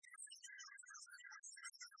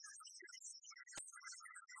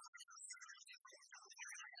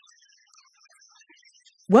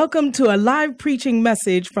Welcome to a live preaching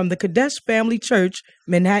message from the Kadesh Family Church,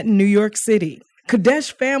 Manhattan, New York City.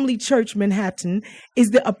 Kadesh Family Church, Manhattan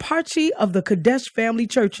is the eparchy of the Kadesh Family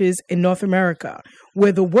Churches in North America,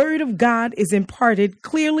 where the Word of God is imparted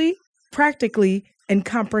clearly, practically, and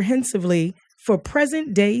comprehensively for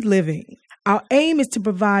present-day living. Our aim is to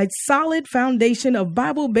provide solid foundation of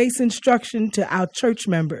Bible-based instruction to our church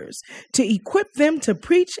members, to equip them to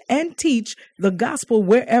preach and teach the gospel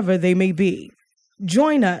wherever they may be.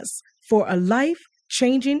 Join us for a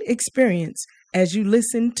life-changing experience as you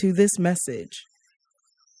listen to this message.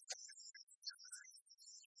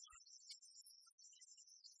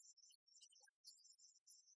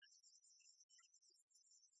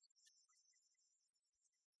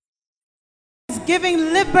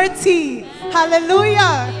 Giving liberty.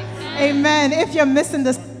 Hallelujah. Amen. If you're missing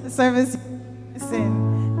the service,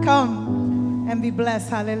 listen. Come and be blessed.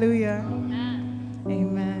 Hallelujah.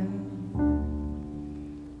 Amen.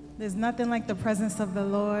 There's nothing like the presence of the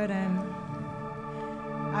Lord, and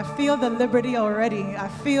I feel the liberty already. I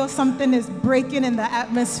feel something is breaking in the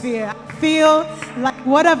atmosphere. I feel like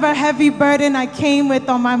whatever heavy burden I came with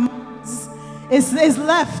on my mind is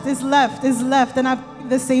left, and I believe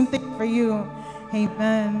the same thing for you.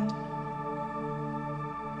 Amen.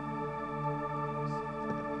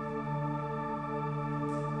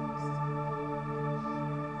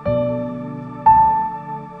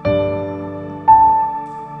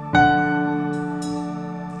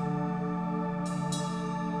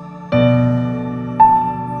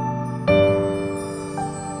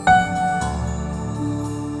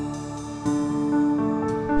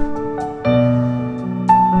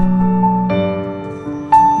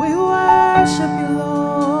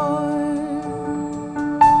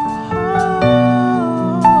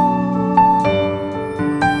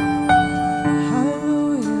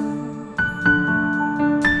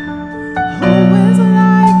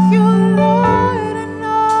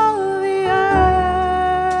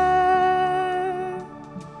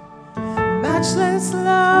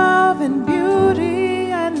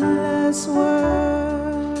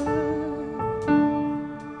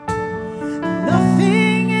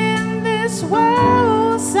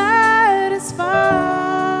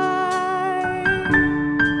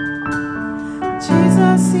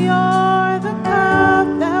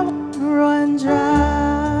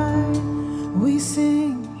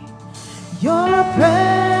 Your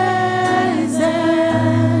presence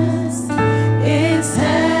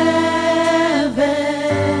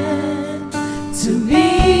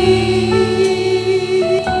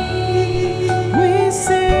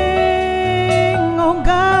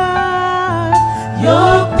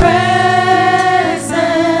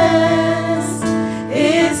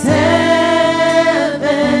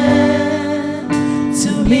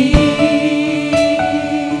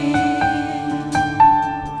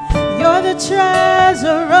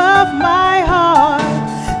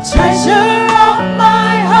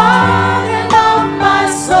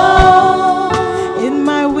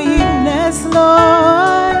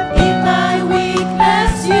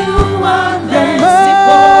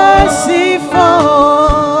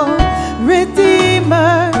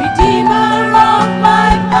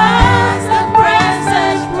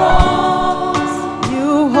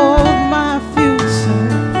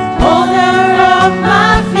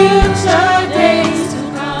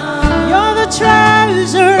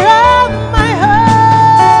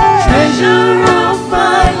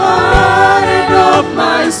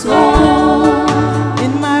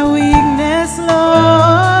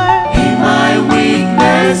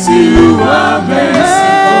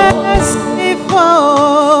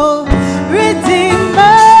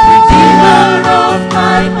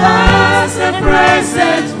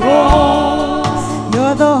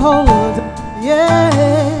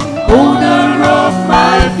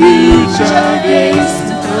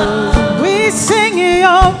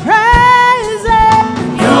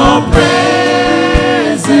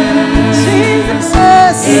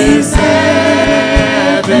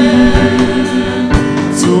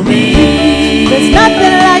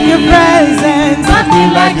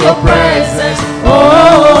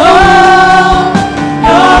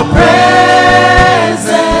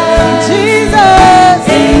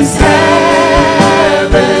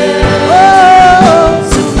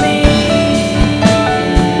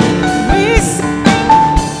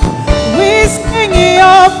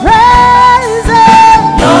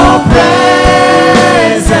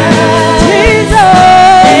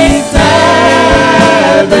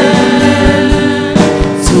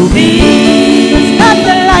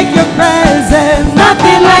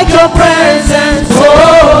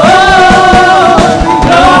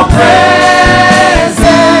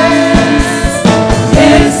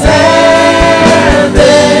is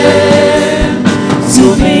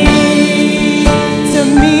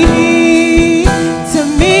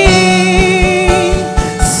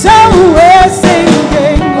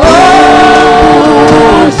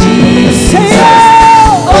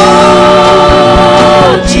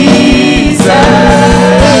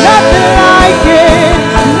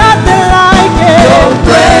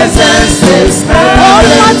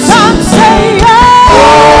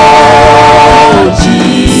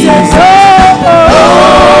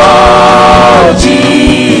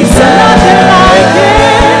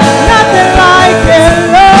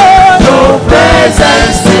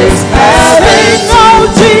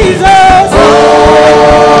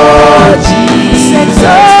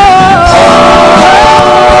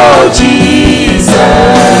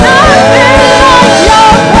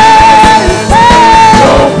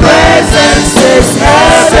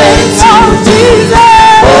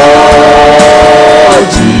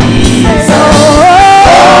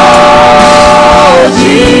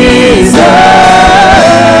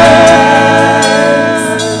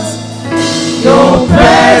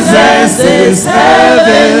is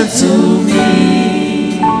heaven to me.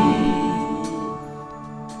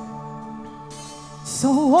 So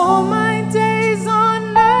all my days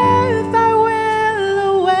on earth I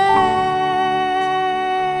will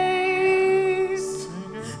await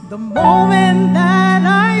the moment that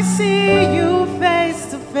I see you face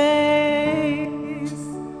to face.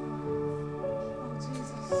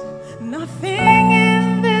 Nothing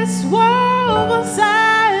in this world will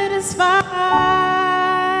satisfy.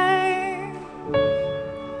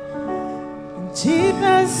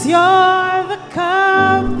 Jesus, you're the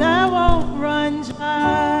cup that won't run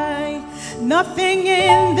dry. Nothing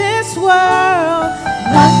in this world,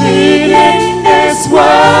 Nothing in this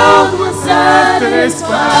world will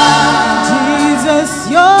satisfy. Jesus,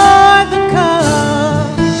 you're the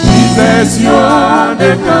cup. Jesus, you're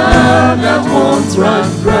the cup that won't run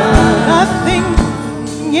dry. Nothing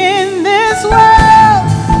in this world,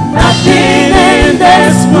 Nothing in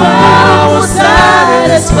this world will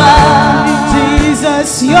satisfy.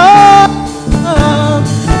 Jesus, you're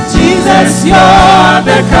Jesus, you're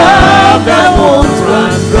the cup that won't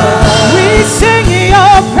run dry. we sing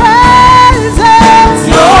your presence.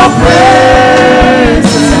 Your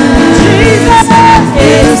presence Jesus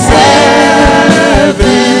is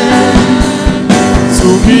heaven to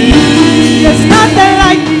me. There's nothing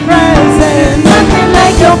like your presence. Nothing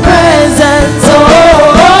like your presence. Oh,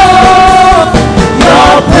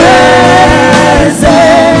 your presence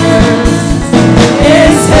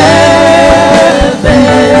is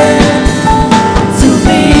heaven to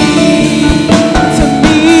me.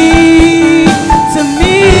 To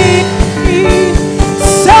me,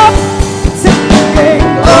 so sing.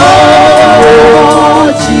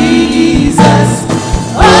 Oh, Jesus.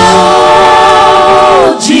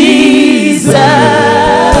 Oh, Jesus.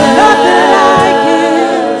 Nothing like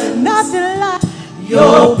it. Nothing like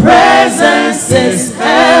Your presence is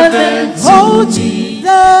heaven to oh me.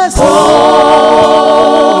 Jesus.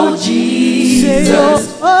 Oh, Say, Jesus.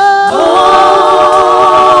 oh,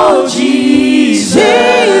 Oh, Jesus.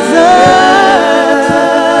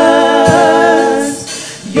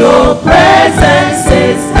 Jesus. Your presence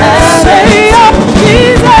is heaven. Say, oh,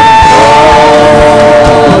 Jesus.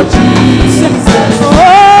 Oh, Jesus. Oh,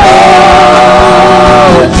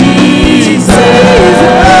 Oh, Jesus.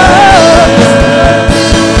 presence.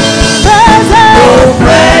 Your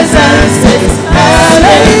presence is heaven.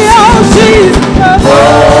 Say, oh, Jesus. Oh,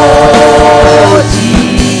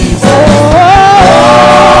 Jesus. Oh,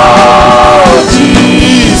 Oh,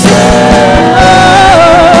 Jesus.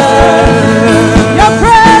 your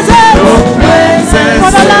presence. Your presence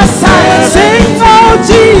For the last is time, heaven. sing, oh,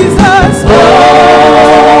 Jesus. Oh,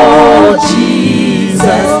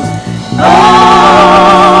 Jesus.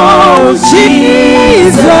 Oh,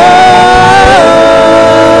 Jesus.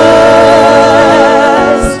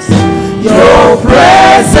 Your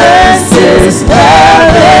presence is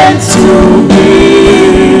heaven to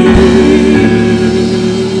me.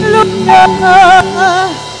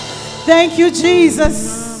 Hallelujah. Thank you,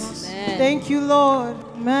 Jesus. Thank you, Lord.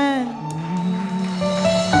 Amen.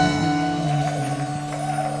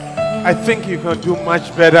 I think you can do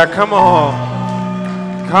much better. Come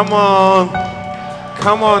on. Come on.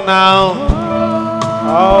 Come on now.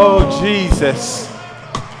 Oh, Jesus.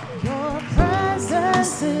 Your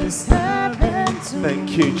presence is heaven to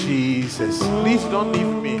Thank you, Jesus. Please don't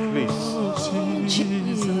leave me, please.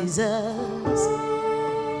 Jesus.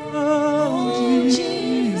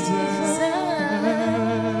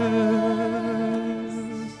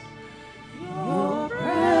 Your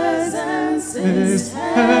presence is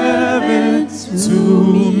heaven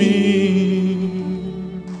to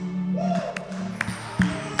me.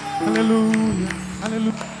 Hallelujah.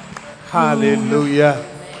 Hallelujah. Hallelujah.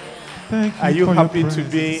 Thank you. Are you for your happy to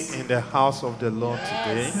presence. be in the house of the Lord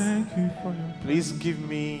today? Thank you for your Please give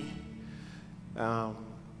me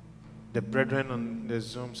the brethren on the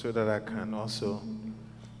Zoom so that I can also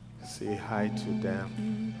say hi to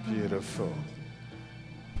them. Beautiful.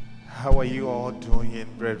 How are you all doing,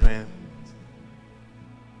 brethren?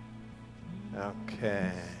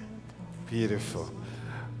 Okay. Beautiful.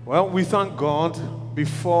 Well, we thank God.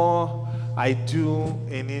 Before I do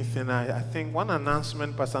anything, I think one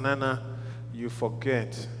announcement, Pastor Nana, you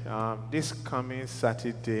forget. This coming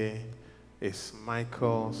Saturday is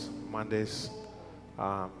Michael's mother's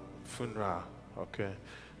funeral. Okay.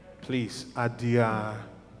 Please, at their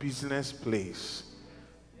business place,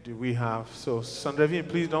 do we have? So, Sandravin,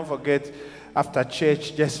 please don't forget, after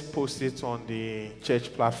church, just post it on the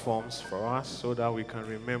church platforms for us so that we can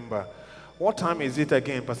remember. What time is it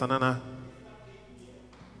again, Pastor Nana?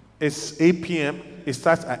 It's 8 p.m. It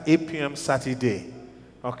starts at 8 p.m. Saturday.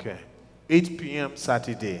 Okay. 8 p.m.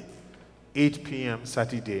 Saturday. 8 p.m.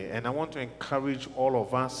 Saturday. And I want to encourage all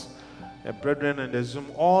of us, brethren in the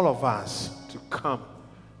Zoom, all of us to come.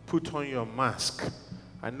 Put on your mask.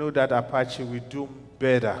 I know that Apache will do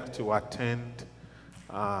better to attend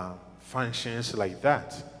functions like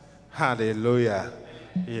that. Hallelujah.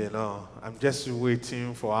 You know, I'm just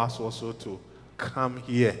waiting for us also to come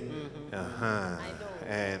here.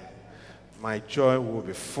 And my joy will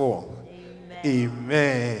be full.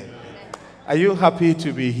 Amen. Are you happy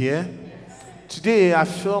to be here? Today, I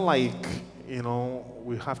feel like, you know,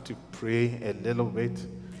 we have to pray a little bit.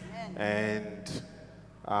 And,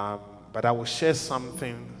 but I will share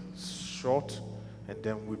something short, and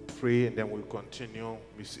then we pray, and then we continue.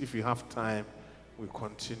 If you have time, we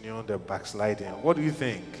continue the backsliding. What do you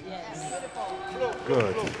think? Yes.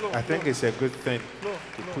 Good. I think it's a good thing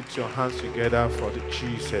to put your hands together for the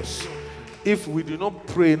Jesus. If we do not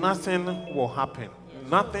pray, nothing will happen.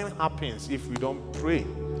 Nothing happens if we don't pray.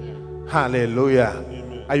 Hallelujah.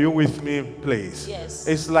 Are you with me, please? Yes.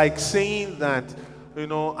 It's like saying that, you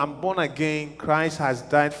know, I'm born again, Christ has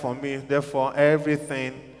died for me, therefore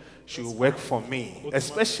everything should work for me.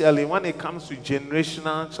 Especially when it comes to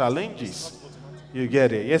generational challenges. You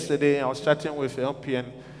get it? Yesterday I was chatting with LP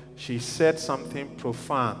and she said something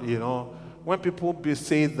profound. You know, when people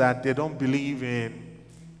say that they don't believe in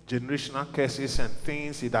generational curses and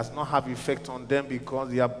things, it does not have effect on them because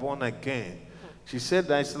they are born again. She said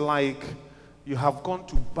that it's like you have gone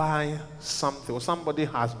to buy something, or somebody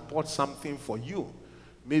has bought something for you,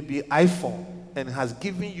 maybe iPhone, and has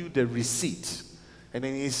given you the receipt. And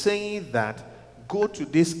then he's saying that go to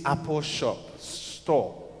this Apple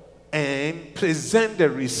store and present the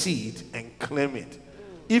receipt and claim it.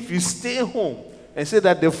 If you stay home and say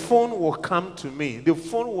that the phone will come to me, the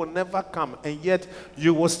phone will never come, and yet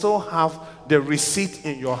you will still have the receipt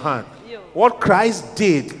in your hand. What Christ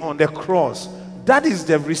did on the cross, that is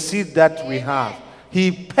the receipt that we have.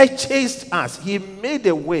 He purchased us. He made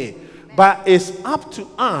a way. But it's up to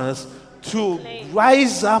us to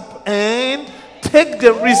rise up and take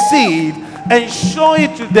the receipt and show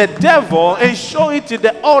it to the devil, and show it to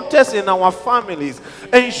the altars in our families,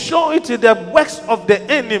 and show it to the works of the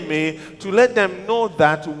enemy, to let them know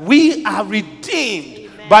that we are redeemed.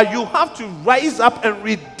 Amen. But you have to rise up and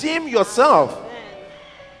redeem yourself.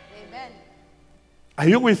 Amen. Are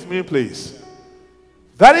you with me, please?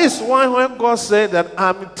 That is why when God said that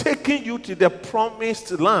I'm taking you to the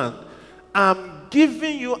promised land, I'm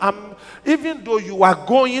giving you, even though you are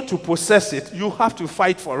going to possess it, you have to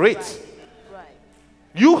fight for it. Right.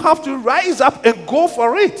 You have to rise up and go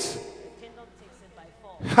for it. The kingdom takes it by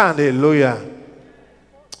force. Hallelujah.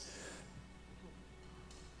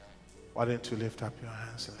 Why don't you lift up your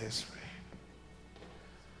hands and let's pray.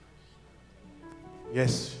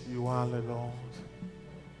 Yes, you are the Lord.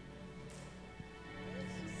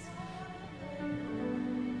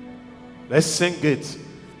 Let's sing it.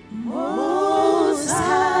 Most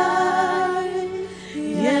High,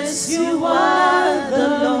 yes, you are the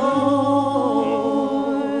Lord.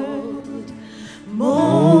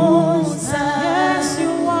 Most High, yes,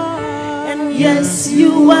 you are, and yes,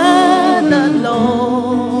 you are the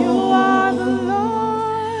Lord. You are the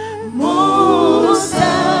Lord. Most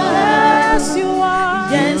High, yes, you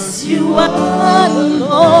are. Yes, you are the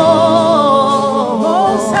Lord.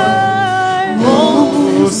 Most High,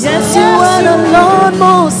 most High. Yes, you are the Lord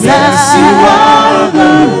Most High. Yes, you are the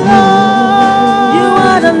Lord. You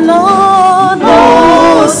are the Lord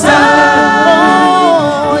Most High.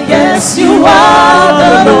 Oh, yes, you are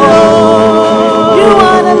the Lord. You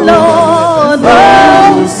are the Lord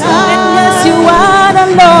Most High. And yes, you are the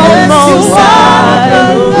Lord Most High.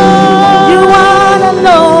 You are the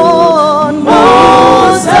Lord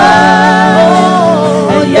Most High.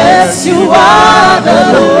 Oh, yes, you are the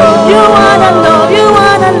Lord. You are the Lord. You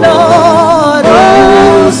are the Lord.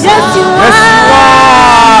 Yes, you are.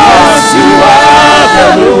 Yes, you are the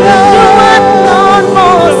Lord. You are the Lord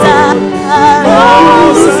Most High.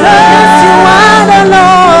 Yes, you are the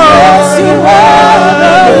Lord. Yes, you are the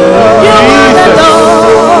Lord. You are the Lord.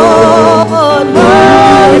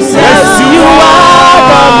 Yes, you are the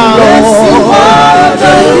Lord. Yes, you are the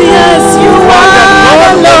Lord. Yes, you are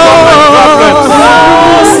the Lord.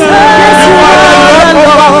 Yes, you are the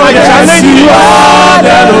Lord. Yes, you are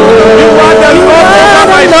the Lord. You are the Lord.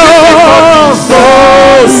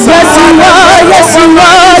 Yes, you are. Yes, you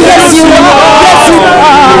are. Yes, you are. Yes, you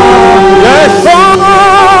are. Yes.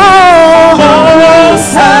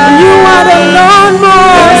 You are the Lord Most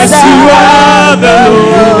High. Yes, you are the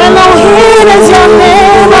Lord. Elohim is your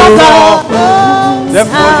name, oh God.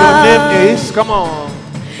 Therefore, your name is, come on.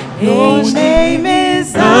 Your name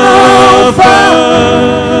is Alpha,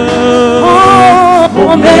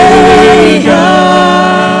 Omega.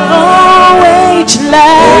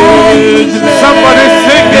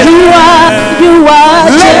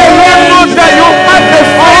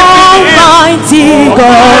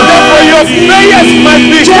 God. Therefore, your prayers must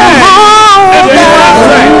be heard and be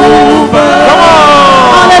answered. Come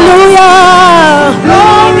on. Hallelujah.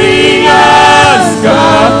 Glorious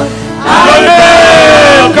God. Your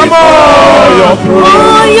name. Come on. Oh,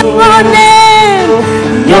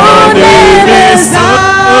 your name is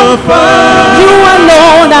Alpha. You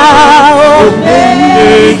alone are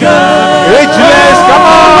Omega. Ageless. Come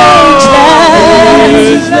on.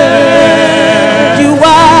 You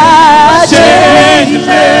are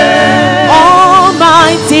changeless.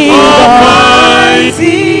 Almighty God.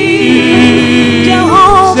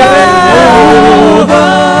 Jehovah.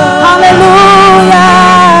 Hallelujah.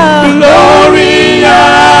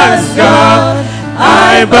 Glorious God.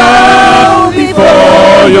 I bow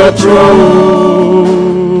before your throne.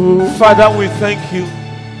 Father, we thank you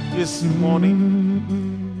this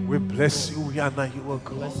morning. We bless you. We honor you, O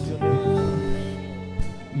God.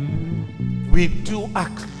 We do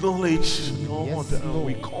acknowledge, Lord, and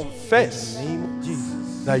we confess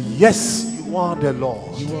that yes, you are the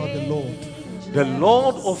Lord. You are the Lord. The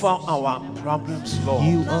Lord over our problems, Lord.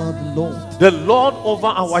 You are the Lord. The Lord over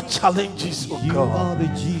our challenges, O You God. are the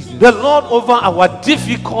Jesus. The Lord over our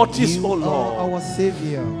difficulties, You O are Lord. our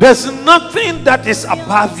Savior. There's nothing that is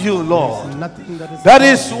above you, Lord. Nothing that is. That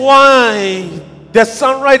is why the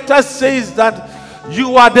songwriter says that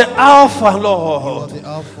you are the Alpha, You are Lord. the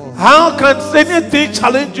Alpha. How can anything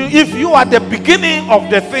challenge you if you are the beginning of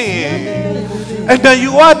the thing? And then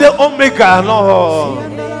you are the Omega,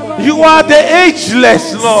 Lord. You are the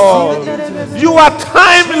ageless, Lord. You are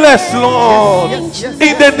timeless, Lord.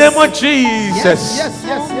 In the name of Jesus. Yes.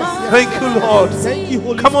 Thank you, Lord. Thank you,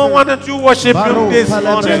 Holy Come on, why don't you worship Him this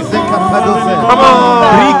morning? Come Come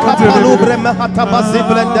on.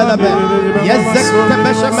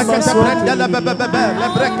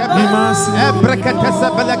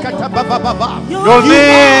 Your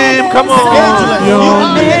name, come on.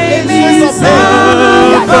 Your name is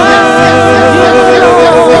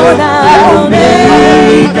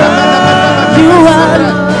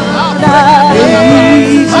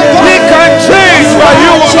We can change, but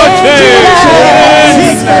you will not change.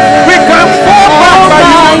 We can fall back, but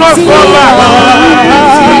you will not fall back.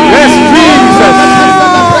 Yes, Jesus.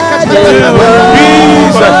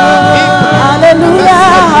 Jesus.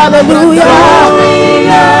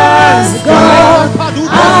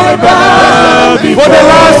 For the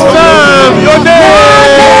last time, your name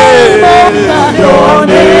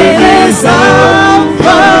is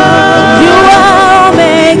Alpha. You are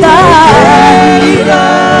Omega.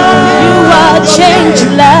 You are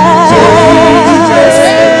changeless.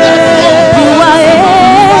 You are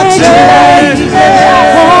ageless.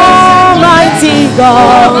 Almighty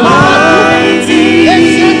God.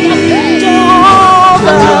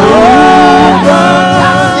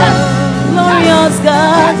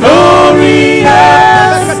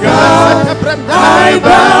 Glorious God. I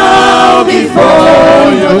bow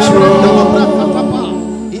before your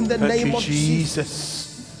throne. In the Thank name you, of Jesus. Jesus.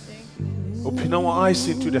 Open our eyes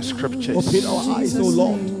into the scriptures. Open our eyes, O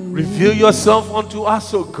Lord. Reveal yourself unto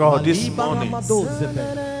us, O God, this morning.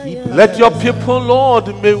 Let your people, Lord,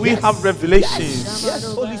 may we have revelations Yes,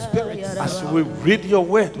 Holy Spirit. as we read your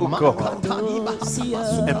word, O God.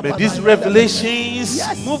 And may these revelations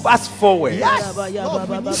move us forward.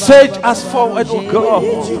 Surge us forward, O God,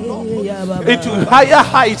 into higher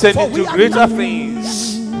heights and into greater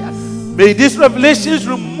things. May these revelations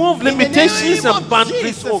remove limitations and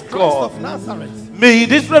boundaries, O God. May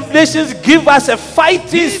these revelations give us a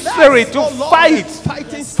fighting spirit to fight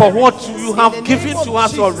for what you have given to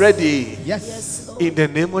us already. Yes. In the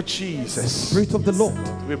name of Jesus, Spirit of the Lord.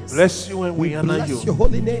 we bless you and we honor Bless your you.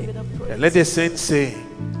 holy name. And let the saints say,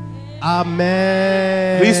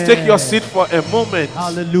 Amen. please take your seat for a moment.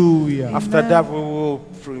 Hallelujah. After that, we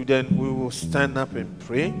will stand up and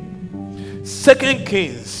pray. 2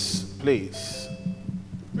 Kings, please.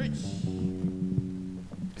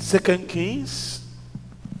 2 Kings,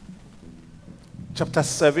 chapter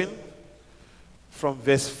 7, from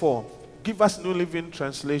verse 4. Give us New Living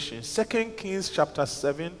Translation. 2 Kings, chapter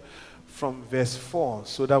 7, from verse 4,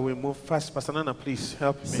 so that we move fast. Pastor Nana, please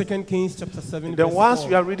help me. 2 Kings chapter 7. Then verse once 4.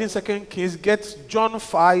 you are reading 2 Kings, get John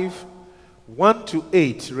 5, 1 to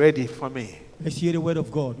 8 ready for me. Let's hear the word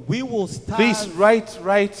of God. We will start. Please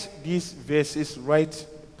write these verses, write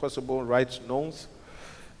notes.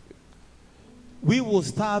 We will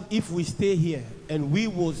starve if we stay here, and we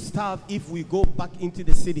will starve if we go back into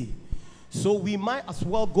the city. So we might as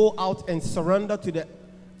well go out and surrender to the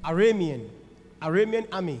Aramean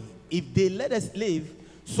army. If they let us live,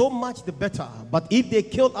 so much the better. But if they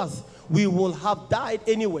kill us, we will have died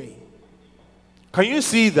anyway. Can you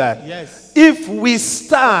see that? Yes. If we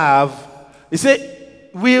starve, he said,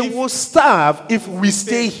 we will starve if we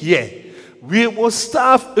stay here. We will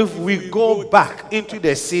starve if we go back into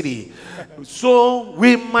the city. So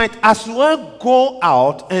we might as well go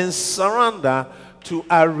out and surrender to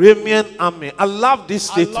Aramean army. I love this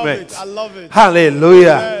statement. I love it.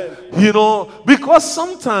 Hallelujah. You know, because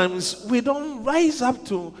sometimes we don't rise up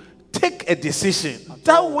to take a decision.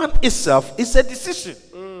 That one itself is a decision.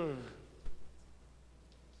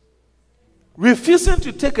 Refusing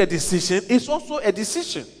to take a decision is also a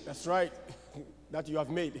decision. That's right. That you have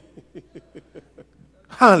made.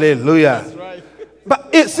 Hallelujah. That's right. But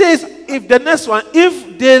it says, if the next one,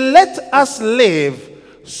 if they let us live,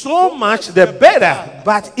 so much the better.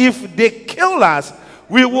 But if they kill us,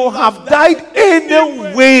 we will have died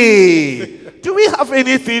anyway. Do we have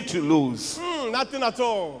anything to lose? Nothing at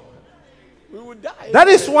all. We will die. That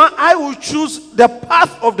is why I will choose the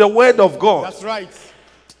path of the word of God. That's right.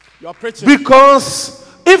 You are preaching. Because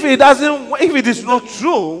if it is not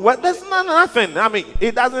true, well, there's nothing. I mean,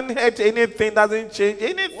 it doesn't hurt anything, doesn't change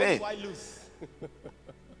anything. What do I lose?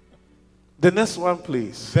 The next one,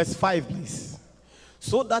 please. Verse 5, please.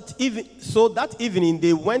 So that evening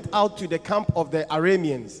they went out to the camp of the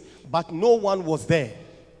Arameans, but no one was there.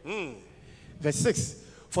 Verse 6.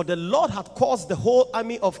 For the Lord had caused the whole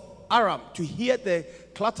army of Aram to hear the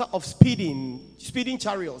clatter of speeding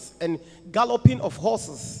chariots and galloping of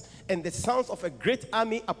horses and the sounds of a great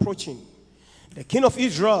army approaching. The king of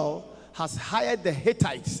Israel has hired the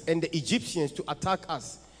Hittites and the Egyptians to attack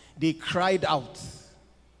us. They cried out.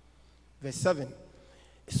 Verse 7.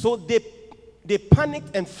 So they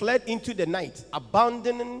panicked and fled into the night,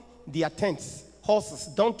 abandoning their tents, horses,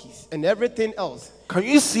 donkeys, and everything else. Can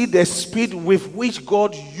you see the speed with which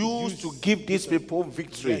God used to give these people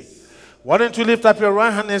victory? Yes. Why don't you lift up your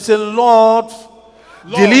right hand and say, Lord,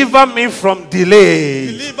 deliver me from delay.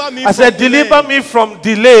 Deliver me I said, from deliver delay. me from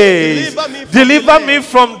delays. Deliver me from Deliver me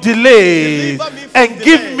from delays. Deliver me from And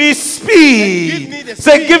give delay. me speed. And give me the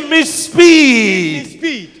Say, speed. give me speed. Give me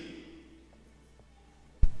speed.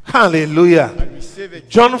 Hallelujah. I receive it.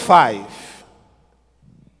 John 5.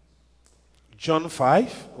 John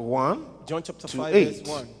 5, 1. John chapter to 5, 8. verse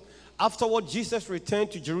 1. Afterward, Jesus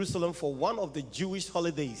returned to Jerusalem for one of the Jewish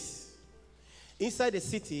holidays. Inside the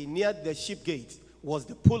city, near the sheep gate, was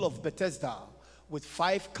the pool of Bethesda with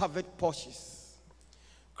 5 covered porches.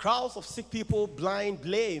 Crowds of sick people, blind,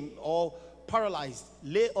 lame, or paralyzed,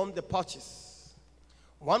 lay on the porches.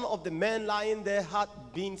 One of the men lying there had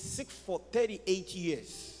been sick for 38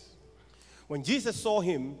 years. When Jesus saw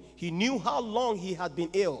him, he knew how long he had been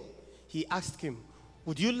ill. He asked him,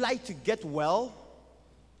 "Would you like to get well?"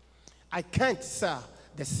 "I can't, sir,"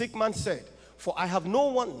 the sick man said, "for I have no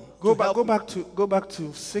one Go to help me." go back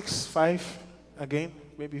to 6, 5 again,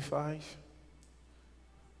 maybe 5.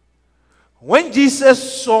 When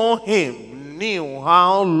Jesus saw him, knew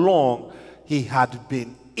how long he had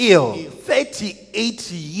been ill.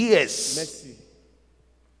 38 years. Mercy.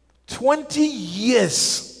 20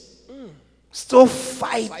 years. Still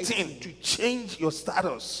fighting to change your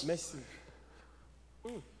status. Mercy.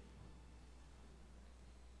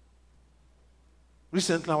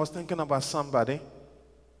 Recently, I was thinking about somebody.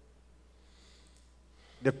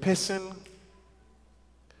 The person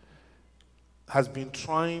has been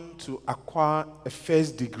trying to acquire a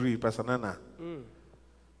first degree, Pastor Nana,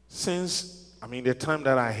 since, the time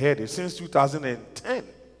that I heard it, since 2010.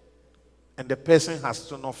 And the person has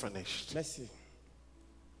still not finished. Mercy.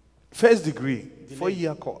 First degree,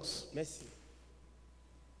 4-year course, Mercy.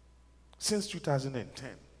 since 2010.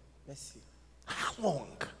 Mercy. How long?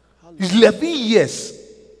 How long? 11 years.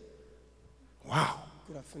 Wow.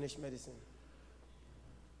 Could have finished medicine.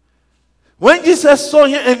 When Jesus saw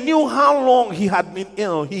him and knew how long he had been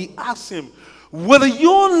ill, he asked him, "Will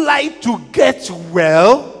you like to get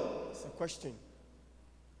well?" It's a question.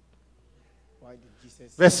 Why did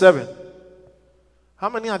Jesus? Verse 7. How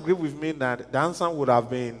many agree with me that the answer would have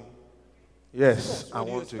been, yes, I What do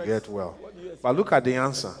you want to expect? get well. What do you expect? But look at the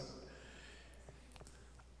answer.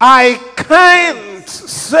 I can't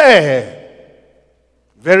say.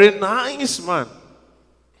 Very nice man.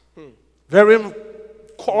 Very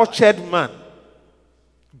cultured man.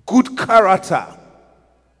 Good character.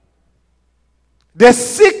 The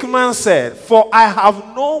sick man said, "For I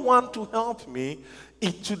have no one to help me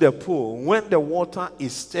into the pool when the water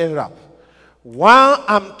is stirred up. While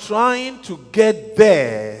I'm trying to get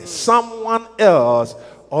there, someone else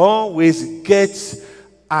always gets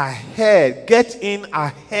in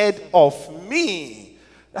ahead of me."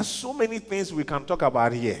 There's so many things we can talk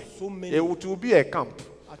about here. So many. It will be a camp.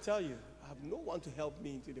 I tell you, I have no one to help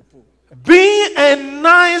me into the pool. Being a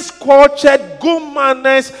nice, cultured, good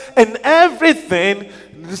manners, and everything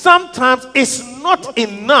sometimes is not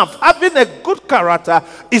enough. Having a good character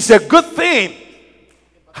is a good thing.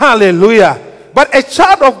 Hallelujah. But a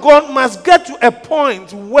child of God must get to a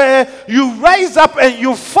point where you rise up and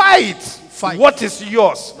you fight what is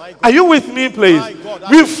yours. Are you with me, please?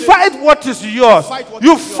 You fight what is yours.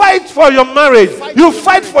 You fight for your marriage. You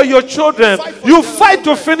fight for your children. You fight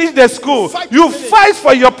to finish the school. You fight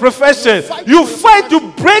for your profession. You fight to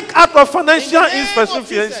break out of financial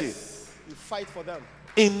insufficiency. You fight for them.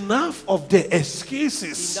 Enough of the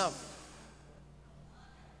excuses. Enough.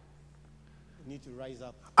 You need to rise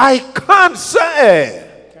up. I can't say.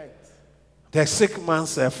 The sick man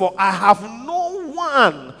said, for I have no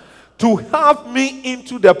one to help me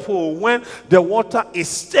into the pool when the water is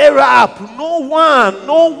stirred up. No one,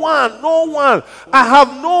 no one, no one. I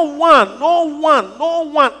have no one, no one, no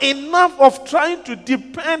one. Enough of trying to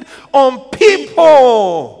depend on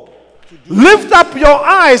people. Lift up your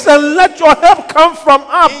eyes and let your help come from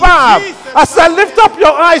above. I said, lift up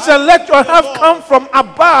your eyes and let your help come from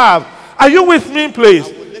above. Are you with me, please?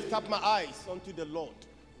 I will lift up my eyes unto the Lord.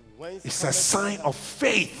 It's a sign of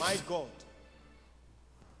faith. My God.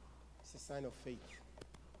 Sign of faith.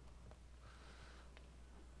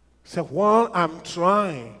 So while I'm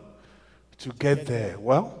trying to get there,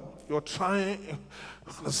 well, you're trying,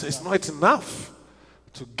 it's not enough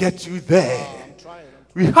to get you there. I'm trying.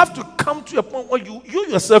 We have to come to a point where you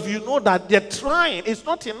yourself, you know that they're trying. It's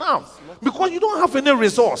not enough. Because you don't have any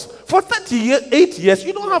resource. For 38 years,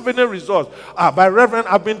 you don't have any resource. By Reverend,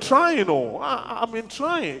 I've been trying. I've been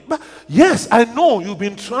trying. But yes, I know you've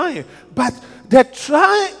been trying. But the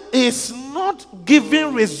try is not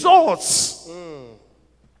giving results.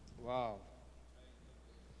 Wow.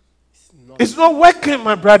 It's not working,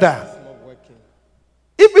 my brother. It's not working.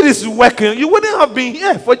 If it is working, you wouldn't have been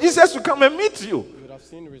here for Jesus to come and meet you. You would have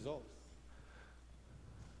seen the results.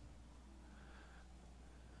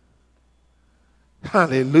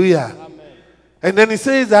 Hallelujah. Amen. And then he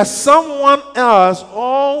says that someone else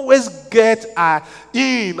always get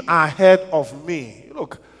in ahead of me.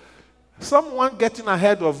 Look, someone getting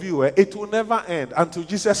ahead of you, it will never end until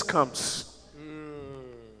Jesus comes.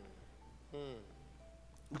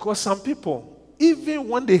 Because some people, even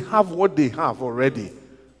when they have what they have already,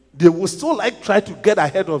 they will still try to get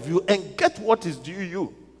ahead of you and get what is due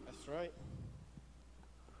you. That's right.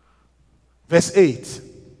 Verse 8.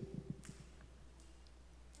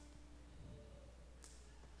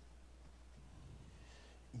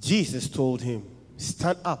 Jesus told him,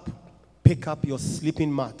 stand up, pick up your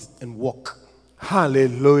sleeping mat and walk.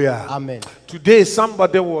 Hallelujah. Amen. Today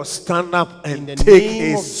somebody will stand up and In the take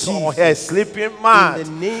name his of or Jesus. her sleeping mat. In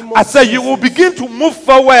the name of I said you will begin to move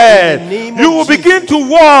forward. In the name You of will Jesus. begin to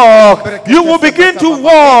walk. You will begin to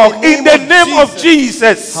walk in the name of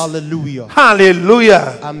Jesus. Hallelujah.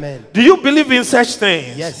 Hallelujah. Amen. Do you believe in such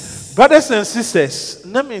things? Yes. Brothers and sisters,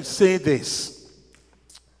 let me say this.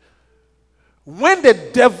 When the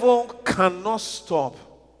devil cannot stop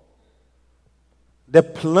the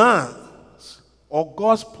plans or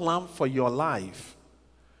God's plan for your life,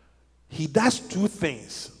 he does two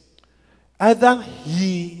things. Either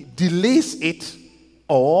he delays it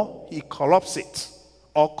or he corrupts it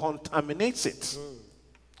or contaminates it.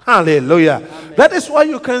 Hallelujah. Amen. That is why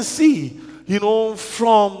you can see,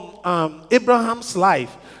 from Abraham's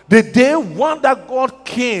life, the day one that God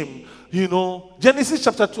came, Genesis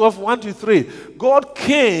chapter 12, 1-3, God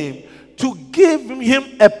came to give him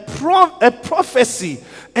a prophecy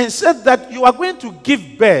and said that you are going to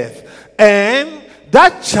give birth and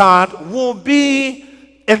that child will be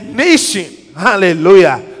a nation.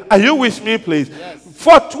 Hallelujah. Are you with me, please? Yes.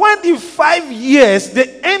 For 25 years,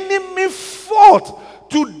 the enemy fought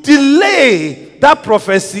to delay that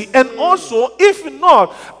prophecy, and also, if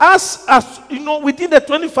not, as within the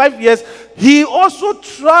 25 years, he also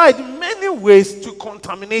tried many ways to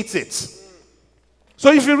contaminate it.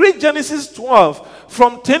 So if you read Genesis 12,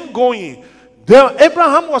 from 10 going,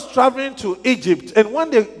 Abraham was traveling to Egypt, and when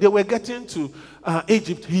they were getting to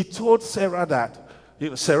Egypt, he told Sarah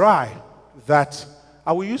Sarai, that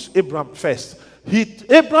I will use Abraham first.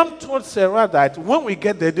 Abraham told Sarah that when we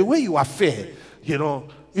get there, the way you are fair,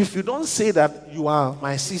 if you don't say that you are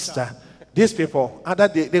my sister, these people,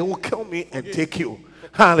 they will kill me and take you.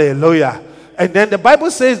 Hallelujah. And then the Bible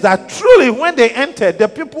says that truly when they entered, the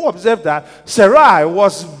people observed that Sarai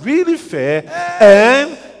was really fair,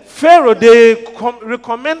 and Pharaoh, they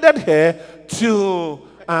recommended her to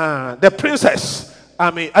the princess. I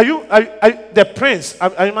mean, are you the prince?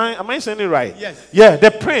 Am I saying it right? Yes. Yeah, the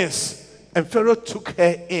prince. And Pharaoh took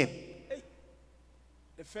her in.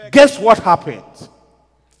 Guess what happened?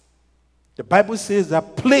 The Bible says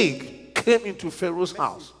that plague came into Pharaoh's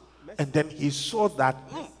house. And then he saw that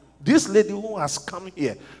this lady who has come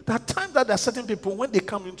here, there are times that there are certain people, when they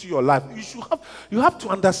come into your life, you have to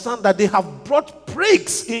understand that they have brought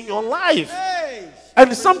plagues in your life.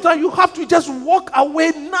 And sometimes you have to just walk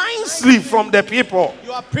away nicely from the people.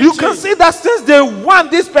 You can see that since day one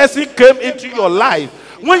this person came into your life,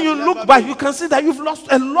 when you look back, you can see that you've lost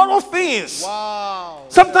a lot of things. Wow.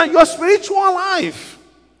 Sometimes your spiritual life.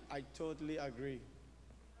 I totally agree.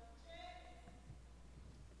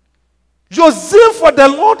 Your zeal for the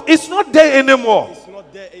Lord is not there anymore. It's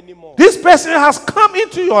not there anymore. This person has come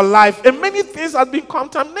into your life and many things have been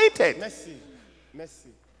contaminated. Mercy.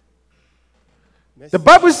 The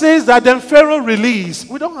Bible says that then Pharaoh released.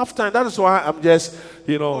 We don't have time. That is why I'm just,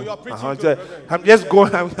 I'm just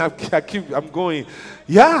going. I'm going.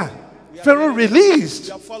 Yeah. Pharaoh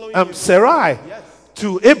released Sarai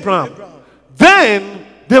to Abraham. Then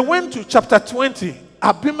they went to chapter 20.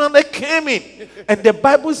 Abimelech came in. And the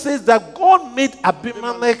Bible says that God made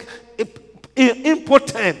Abimelech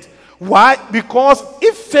impotent. Why? Because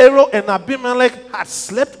if Pharaoh and Abimelech had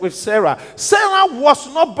slept with Sarah, Sarah was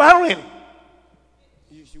not barren.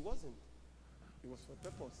 She wasn't. It was for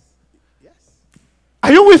purpose. Yes.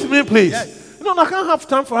 Are you with me, please? Yes. No, I can't have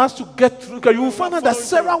time for us to get through. You will find out that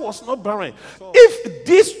Sarah was not barren. If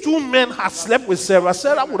these two men had slept with Sarah,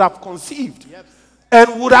 Sarah would have conceived. Yep.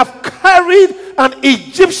 And would have carried an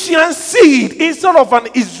Egyptian seed instead of an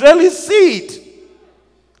Israeli seed.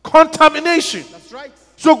 Contamination. That's right.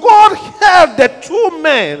 So God heard the two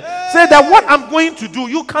men say that what I'm going to do,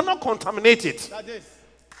 you cannot contaminate it. That is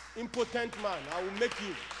impotent man. I will make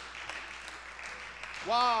you.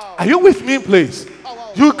 Wow. Are you with me, please? Oh,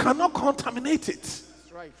 wow. You cannot contaminate it.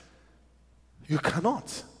 That's right. You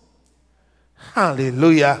cannot.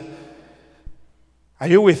 Hallelujah. Are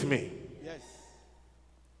you with me? Yes.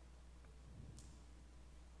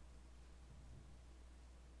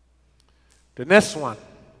 The next one,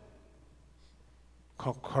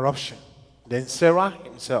 corruption. Then Sarai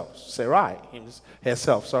herself,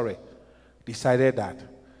 decided that,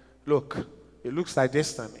 look, it looks like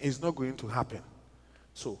this time is not going to happen.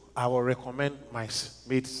 So I will recommend my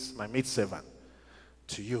maidservant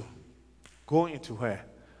to you. Go into her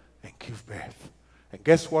and give birth. And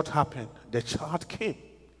guess what happened? The child came.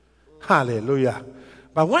 Hallelujah.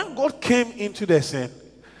 But when God came into the scene,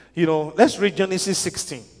 let's read Genesis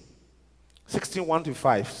 16.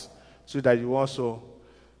 1-5, so that you also.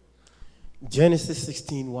 Genesis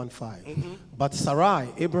 16:1-5. But Sarai,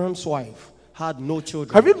 Abraham's wife, had no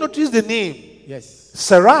children. Have you noticed the name? Yes.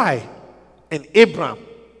 Sarai and Abraham.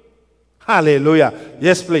 Hallelujah.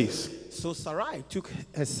 Yes, please. So Sarai took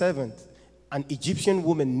her servant, an Egyptian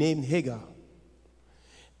woman named Hagar,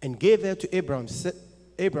 and gave her to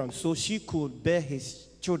Abraham so she could bear his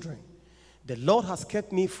children. The Lord has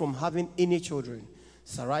kept me from having any children.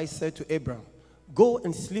 Sarai said to Abraham, go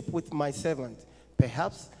and sleep with my servant.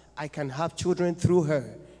 Perhaps I can have children through her.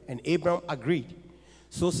 And Abraham agreed.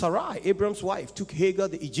 So Sarai, Abraham's wife, took Hagar,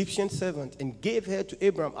 the Egyptian servant, and gave her to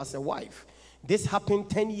Abraham as a wife. This happened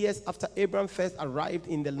 10 years after Abraham first arrived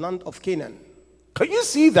in the land of Canaan. Can you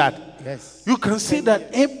see that? Yes. You can see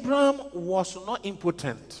that Abraham was not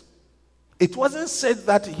impotent. It wasn't said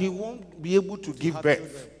that he won't be able to give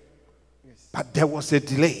birth. Yes. But there was a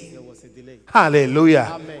delay. There was a delay. Hallelujah.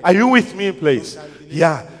 Amen. Are you with me, please?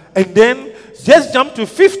 Yeah. And then just jump to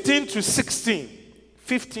 15 to 16.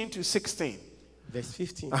 15 to 16. Verse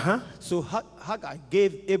 15. Uh-huh. So Hagar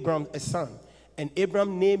gave Abraham a son, and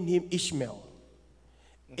Abraham named him Ishmael.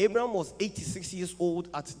 Abraham was 86 years old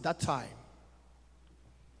at that time.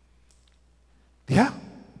 Yeah.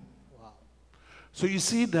 Wow. So you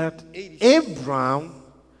see that Abraham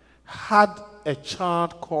had a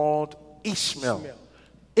child called Ishmael.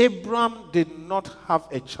 Abraham did not have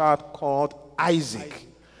a child called Isaac.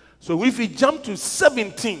 So if we jump to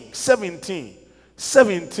 17,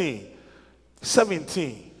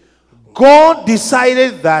 God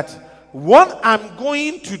decided that what I'm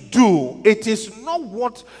going to do, it is not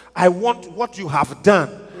what I want, what you have done.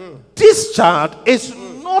 This child is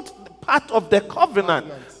not part of the covenant.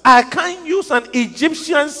 I can't use an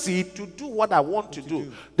Egyptian seed to do what I want to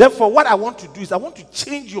do. Therefore, what I want to do is I want to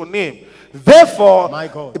change your name. Therefore,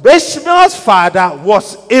 Ishmael's father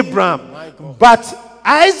was Abraham, but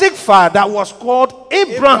Isaac's father was called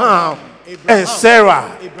Abraham. And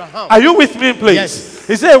Sarah. Abraham. Are you with me, please? Yes.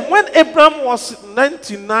 He said, when Abraham was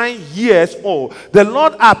 99 years old, the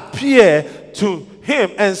Lord appeared to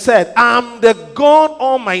him and said, I'm the God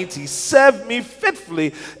Almighty. Serve me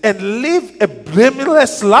faithfully and live a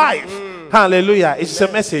blameless life. Hallelujah. It's a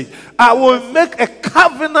message. I will make a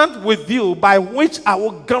covenant with you by which I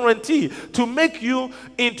will guarantee to make you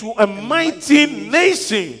into a mighty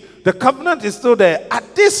nation. The covenant is still there.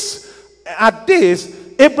 At this,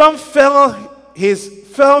 Abraham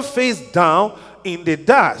fell face down in the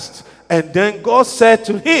dust. And then God said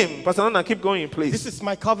to him, Pastor Nana, keep going, please. This is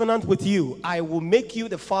my covenant with you. I will make you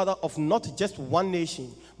the father of not just one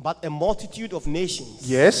nation, but a multitude of nations.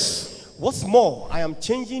 Yes. What's more, I am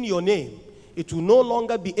changing your name. It will no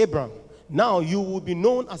longer be Abram. Now you will be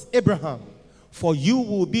known as Abraham, for you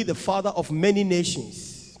will be the father of many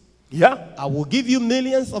nations. Yeah. I will give you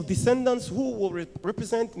millions of descendants who will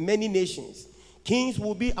represent many nations. Kings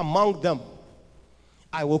will be among them.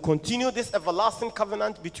 I will continue this everlasting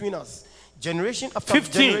covenant between us, generation after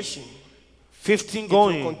 15. generation. 15 It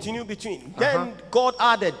going. will continue between. Then God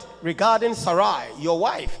added regarding Sarai, your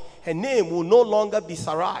wife, her name will no longer be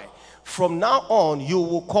Sarai. From now on, you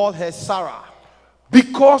will call her Sarah.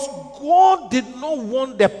 Because God did not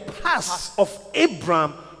want the past of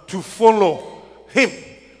Abraham to follow him,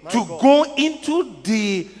 to go into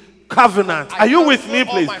the covenant. Are you with me,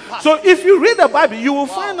 please? So if you read the Bible, you will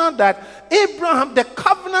find out that Abraham, the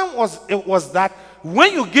covenant was that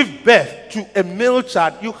when you give birth to a male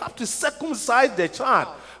child, you have to circumcise the child.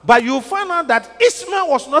 But you find out that Ishmael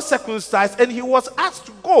was not circumcised and he was asked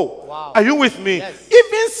to go. Wow. Are you with me? Yes.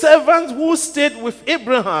 Even servants who stayed with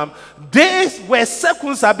Abraham, they were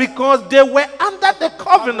circumcised because they were under the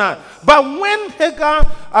covenant. But when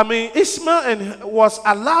Ishmael was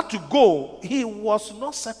allowed to go, he was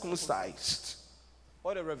not circumcised.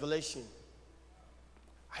 What a revelation.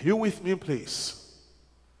 Are you with me, please?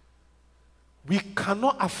 We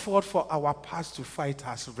cannot afford for our past to fight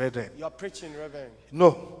us, brethren. You are preaching, Reverend.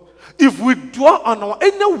 No. If we dwell on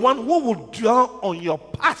anyone who will dwell on your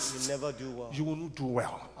past, You never do well. you will not do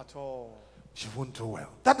well. At all. You won't do well.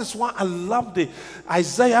 That is why I love the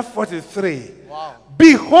Isaiah 43. Wow.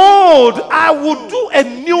 Behold, I will do a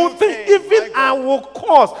new thing. Even I will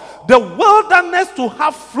cause the wilderness to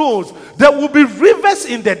have flows. There will be rivers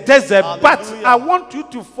in the desert. But Hallelujah. I want you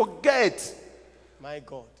to forget. My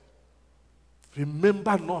God.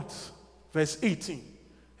 Remember not. Verse 18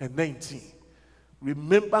 and 19.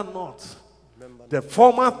 Remember not the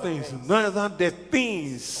former things, neither the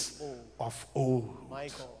things of old. My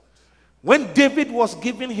God. When David was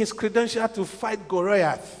given his credential to fight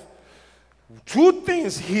Goliath, two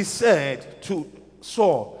things he said to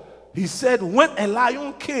Saul. He said, when a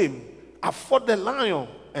lion came, I fought the lion.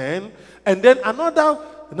 And then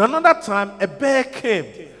another time, a bear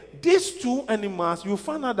came. These two animals, you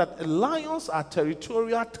find out that lions are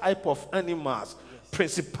territorial type of animals.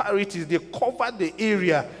 Principalities, they cover the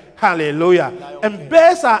area. Hallelujah. And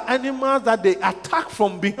bears are animals that they attack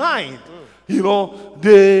from behind. You know,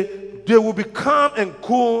 they will be calm and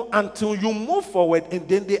cool until you move forward, and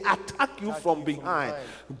then they attack you from behind.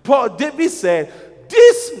 David said,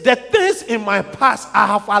 the things in my past, I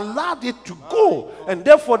have allowed it to go. And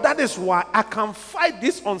therefore, that is why I can fight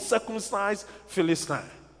this uncircumcised Philistine.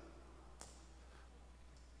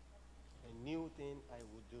 A new thing I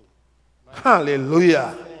will do.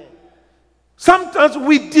 Hallelujah. Sometimes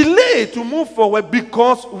we delay to move forward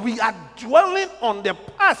because we are dwelling on the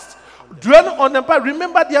past. Dwelling on the past.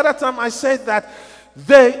 Remember the other time I said that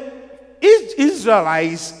the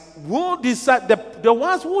Israelites will decide, the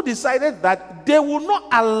ones who decided that they will not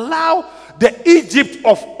allow the Egypt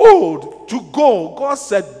of old to go. God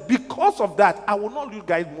said, because of that, I will not let you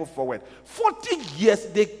guys move forward. 40 years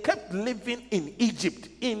they kept living in Egypt,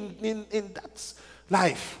 in that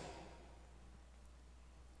life.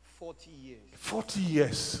 40 years. 40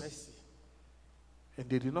 years. Mercy. And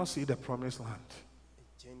they did not see the promised land.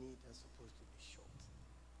 A journey that's supposed to be short.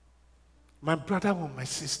 My brother or my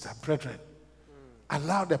sister, brethren,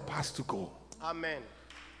 allow the past to go. Amen.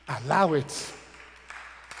 Allow it.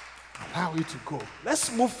 Allow it to go.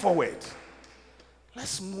 Let's move forward.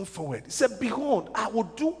 Let's move forward. He said, behold, I will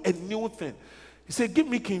do a new thing. He said, give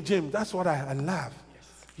me King James. That's what I love.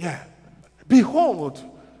 Yes. Yeah. Behold,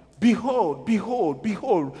 behold, behold,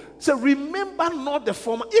 behold. So remember not the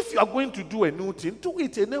former. If you are going to do a new thing, do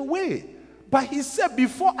it in a way. But he said,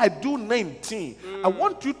 before I do 19, I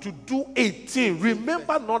want you to do 18.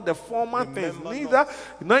 Remember not the former things,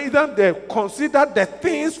 neither consider the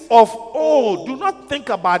things of old. Do not think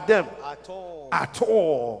about them at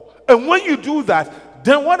all. And when you do that,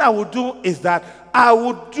 then what I will do is that I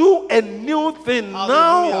will do a new thing.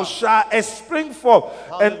 Hallelujah. Now shall it spring forth.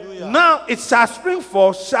 Hallelujah. And now it shall spring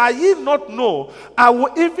forth. Shall ye not know? I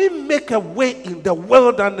will even make a way in the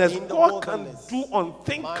wilderness. In the God wilderness. can do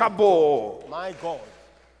unthinkable. My God.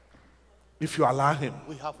 If you allow him.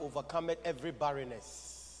 We have overcome every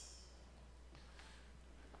barrenness.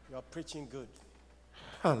 You are preaching good.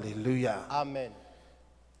 Hallelujah. Amen.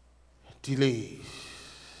 Delays.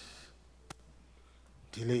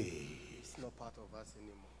 Delays. It's not part of us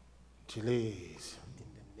anymore. Delays.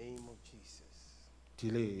 In the name of Jesus,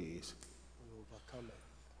 Delays. we overcome it.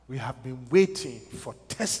 We have been waiting for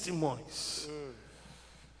testimonies.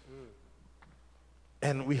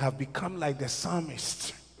 And we have become like the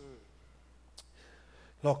psalmist.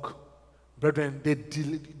 Look, brethren,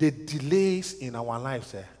 the delays in our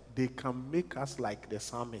lives, they can make us like the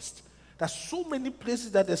psalmist. There's so many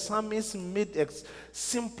places that the psalmist made a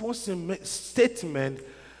simple statement,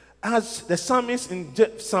 as the psalmist in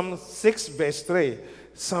Psalm 6 verse 3,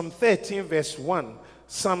 Psalm 13 verse 1,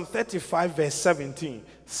 Psalm 35 verse 17,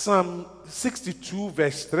 Psalm 62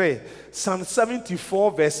 verse 3, Psalm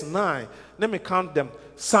 74 verse 9. Let me count them.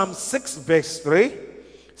 Psalm 6 verse 3,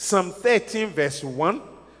 Psalm 13 verse 1,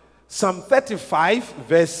 Psalm 35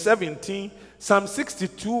 verse 17, Psalm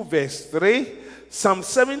 62 verse 3, Psalm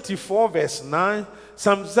 74 verse 9,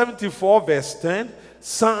 Psalm 74 verse 10,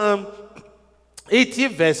 Psalm 80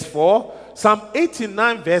 verse 4, Psalm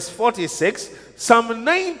 89 verse 46, Psalm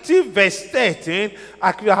 90 verse 13.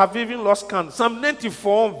 I have even lost count. Psalm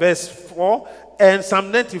 94 verse 4 and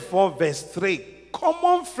Psalm 94 verse 3.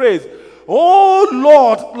 Common phrase. Oh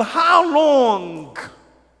Lord, how long?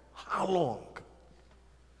 How long?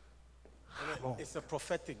 It's a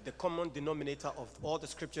prophetic. The common denominator of all the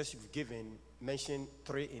scriptures you've given mention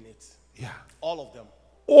 3 in it. Yeah. All of them.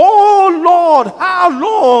 Oh Lord, how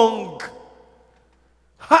long?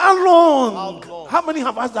 How long? How long? How many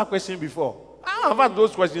have asked that question before? I have asked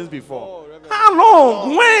those questions before. Oh, Reverend. How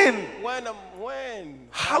long? When? When?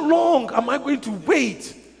 How long am I going to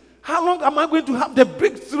wait? How long am I going to have the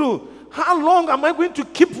breakthrough? How long am I going to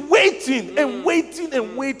keep waiting and waiting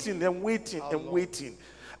and waiting and waiting and waiting?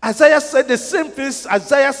 Isaiah said the same thing,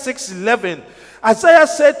 Isaiah 6:11. Isaiah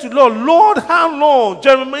said to Lord, Lord, how long?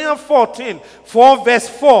 Jeremiah 14, 4 verse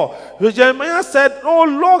 4. Jeremiah said, oh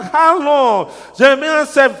Lord, how long? Jeremiah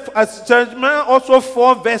said, as Jeremiah also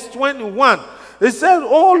 4 verse 21. He said,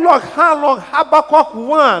 oh Lord, how long? Habakkuk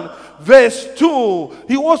 1 verse 2.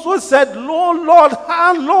 He also said, Lord,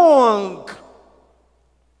 how long?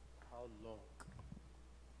 How long?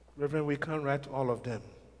 Reverend, we can't write all of them.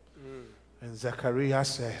 And Zechariah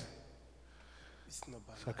said, It's not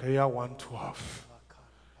bad. Zechariah 1:12.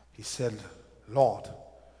 He said, Lord,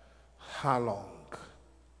 how long?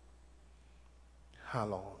 How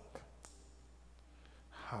long?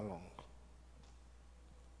 How long?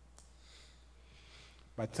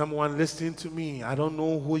 But someone listening to me, I don't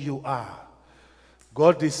know who you are.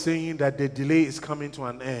 God is saying that the delay is coming to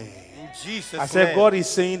an end. In Jesus' I said, name. God is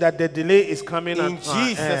saying that the delay is coming to an In end.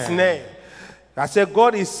 Jesus' name. I said,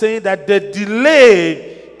 God is saying that the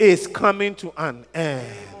delay is coming to an end.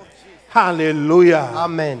 Hallelujah.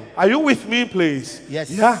 Amen. Are you with me, please? Yes.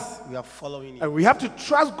 Yeah. We are following you. And we have to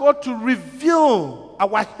trust God to reveal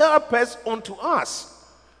our helpers unto us.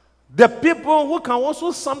 The people who can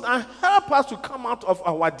also sometimes help us to come out of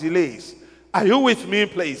our delays. Are you with me,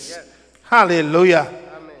 please? Yes. Hallelujah.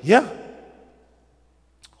 Amen. Yeah.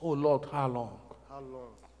 Oh Lord, how long? How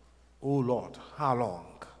long? Oh Lord, how long?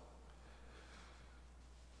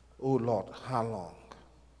 Oh Lord, how long?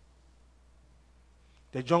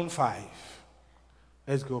 The John 5.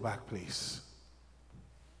 Let's go back, please.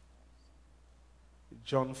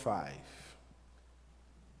 John 5.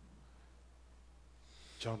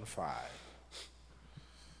 John 5.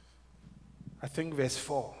 I think verse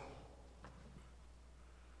 4.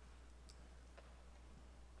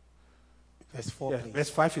 Verse 4. Yeah, please. verse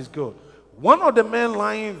 5 is good. One of the men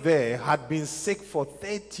lying there had been sick for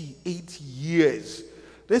 38 years.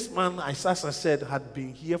 This man, as I said, had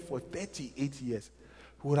been here for 38 years.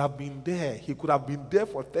 He would have been there. He could have been there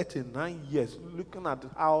for 39 years, looking at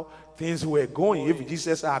how things were going if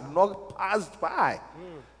Jesus had not passed by.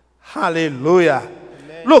 Hallelujah.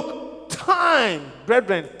 Amen. Look, time,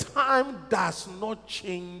 brethren, time does not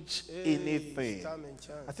change anything. Time and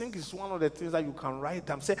chance. I think it's one of the things that you can write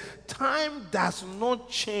down. Say, time does not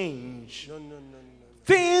change. No.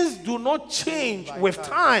 Things do not change By with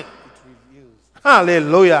time. It reveals.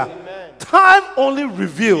 Hallelujah. Amen. Time only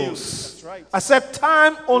reveals. That's right. I said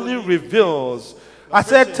time only reveals. I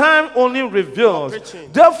said time only reveals.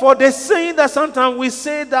 preaching. Therefore, they're saying that sometimes we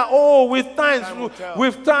say that, oh, with Time will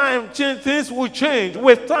tell. things will change.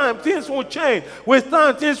 With time, things will change. With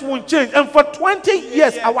time, things will change. And for 20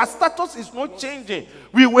 years, our status is not changing.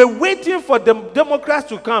 We were waiting for the Democrats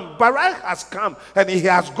to come. Barack has come and he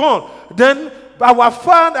has gone. Then our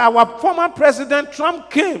former president Trump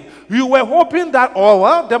came, we were hoping that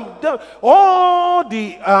all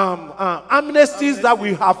the amnesties that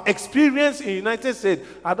we have experienced in the United States,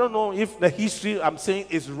 I don't know if the history I'm saying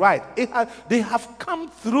is right. They have come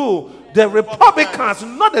through the Republicans,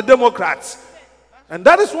 not the Democrats. And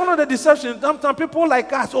that is one of the deceptions. Sometimes people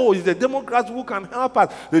like us, it's the Democrats who can help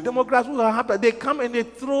us. The Democrats who can help us. They come and they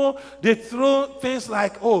throw things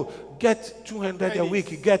like, get 200 a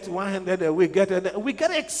week, get 100 a week, we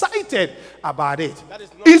get excited about it.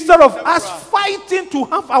 Instead of us fighting to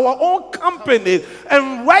have our own company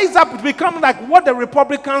and rise up to become like what the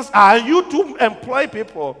Republicans are, and you to employ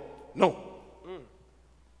people. No.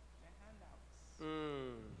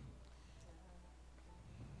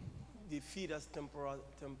 They feed us temporal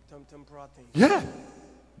things. Yeah.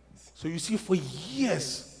 So you see, for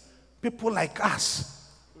years, people like us,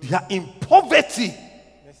 they are in poverty.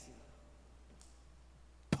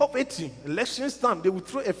 Poverty. Elections time, they will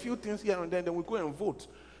throw a few things here and then we go and vote.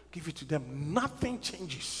 Give it to them. Nothing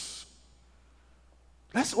changes.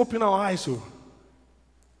 Let's open our eyes.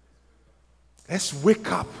 Let's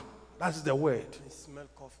wake up. That's the word. Smell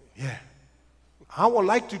coffee. Yeah. I would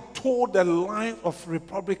like to toe the line of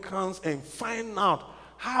Republicans and find out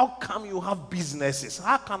how come you have businesses?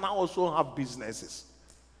 How can I also have businesses?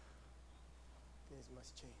 Things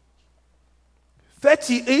must change.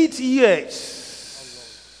 38 years.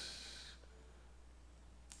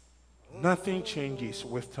 Nothing changes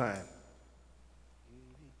with time.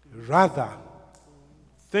 Rather,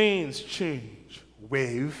 things change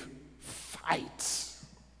with fights.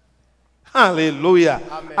 Hallelujah.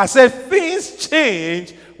 Amen. I said things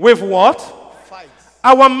change with what? Fight.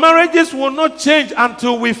 Our marriages will not change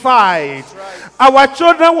until we fight. Right. Our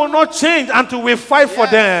children will not change until we fight for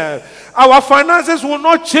them. Our finances will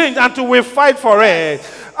not change until we fight for it.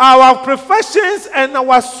 Our professions and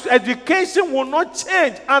our education will not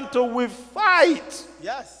change until we fight.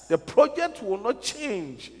 Yes. The project will not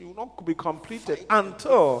change. It will not be completed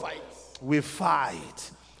until we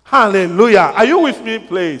fight. Hallelujah. Are you with me,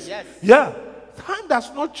 please? Yes. Yeah. Time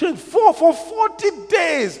does not change. For 40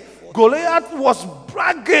 days, Goliath was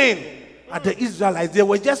bragging at the Israelites. They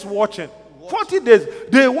were just watching. 40 days.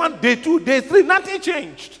 Day 1, day 2, day 3. Nothing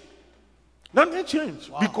changed. Nothing changed.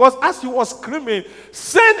 Wow. Because as he was screaming,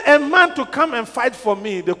 send a man to come and fight for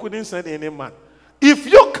me, they couldn't send any man. If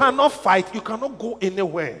you cannot fight, you cannot go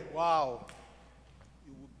anywhere. Wow.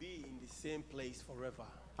 You will be in the same place forever.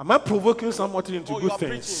 Am I provoking somebody into good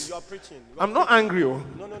things? You are preaching. I'm not angry. No,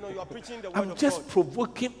 you are preaching the word I'm of just God.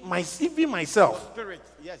 provoking even myself. Your spirit,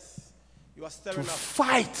 yes. You are stirring To up.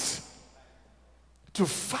 fight. To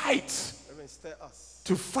fight. Even stir us.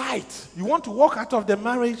 To fight. You want to walk out of the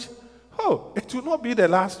marriage? It will not be the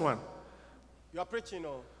last one. You are preaching,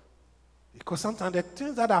 Because sometimes the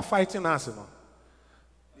things that are fighting us,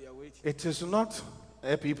 they are waiting. it is not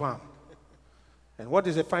EpiPalm. And what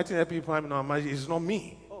is the fighting EpiPalm in our marriage? It's not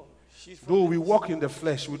me. Though we walk in the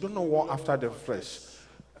flesh, we don't know what after the flesh.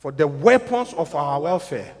 For the weapons of our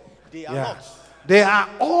warfare, They are not. They are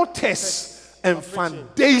altars and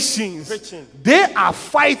foundations. Preaching. They are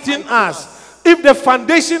fighting us. If the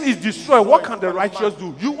foundation is destroyed, what can the righteous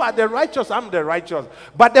do? You are the righteous, I'm the righteous.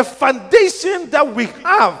 But the foundation that we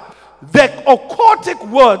have, the occultic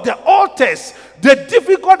world, the altars, the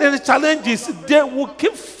difficult and the challenges, they will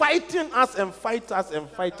keep fighting us and fight us and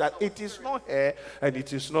fight us. It is not her and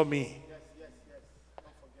it is not me.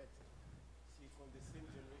 Don't forget. See, from the same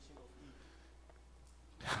generation of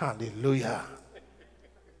Eve. Hallelujah.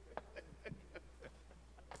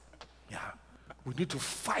 Yeah. We need to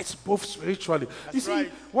fight both spiritually. You see,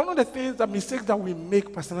 right. one of the things, the mistake that we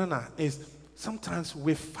make, Pastor Nana, is sometimes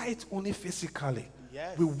we fight only physically.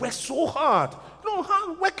 Yes. We work so hard.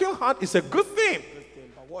 Working hard is a good thing.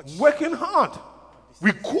 But watch. Working hard.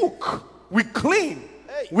 We cook. We clean.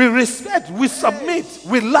 We respect. We submit.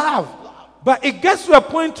 We love. But it gets to a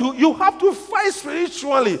point you have to fight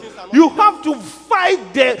spiritually. You have to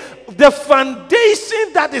fight the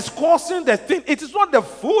foundation that is causing the thing. It is not the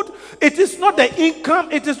food. It is not the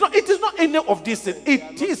income. It is not any of these things.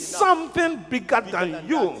 It is something bigger than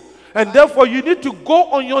you. And therefore, you need to go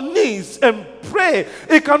on your knees and pray.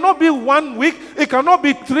 It cannot be 1 week. It cannot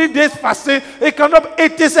be 3 days fasting.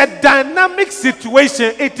 It is a dynamic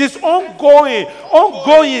situation. It is ongoing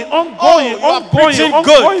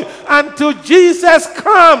until Jesus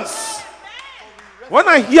comes. When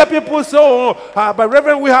I hear people say, but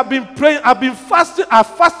Reverend, we have been praying, I've been fasting, I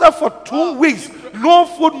fasted for 2 weeks. No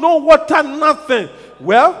food, no water, nothing.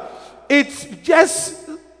 Well, it's just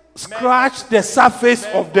scratch the surface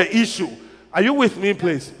of the issue. Are you with me,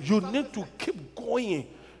 please? You need to keep going.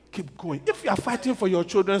 Keep going. If you are fighting for your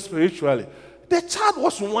children spiritually, The child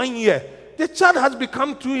was 1 year. The child has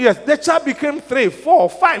become 2 years. The child became 3, 4,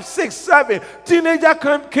 5, 6, 7. Teenager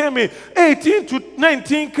came in. 18 to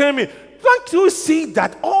 19 came in. Don't you see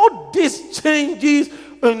that all these changes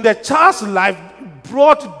in the child's life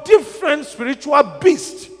brought different spiritual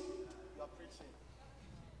beasts?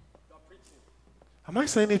 Am I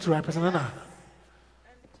saying it right, Pastor Nana?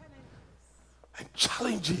 And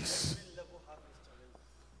challenges.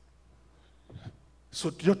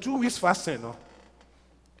 So your 2 weeks fasting, no?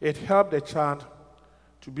 It helped the child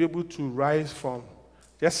to be able to rise from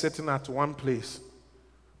just sitting at one place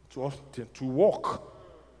to walk.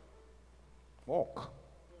 Walk.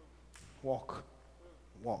 Walk.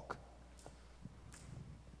 Walk.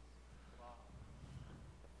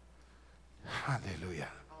 Hallelujah.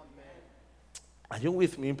 Are you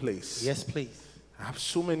with me, please? Yes, please. I have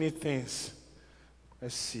so many things.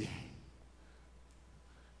 Let's see.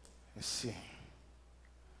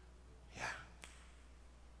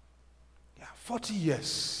 40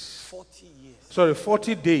 years. 40 years. Sorry,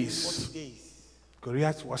 40 days. 40 days.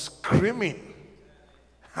 Goliath was screaming,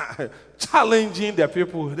 challenging the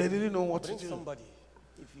people. They didn't know what to do. Somebody,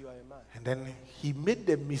 if you are a man. And then he made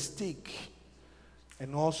the mistake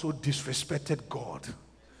and also disrespected God.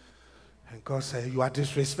 And God said, you are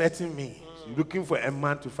disrespecting me. You're looking for a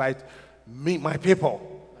man to fight me, my people.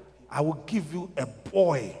 I will give you a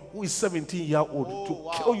boy who is 17 years old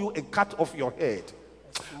to kill you and cut off your head.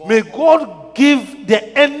 May God give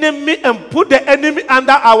the enemy and put the enemy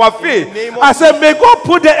under our feet. I said, may God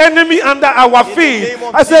put the enemy under our feet.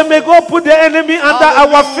 I said, may God put the enemy under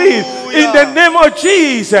our feet in the name of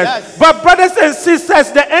Jesus. Yes. But brothers and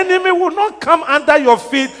sisters, the enemy will not come under your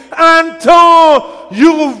feet until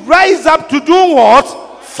you rise up to do what?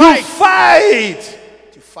 To fight.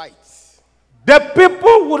 The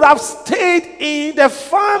people would have stayed in the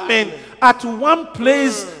famine at one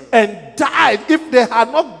place and died if they had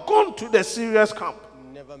not gone to the Syrians camp.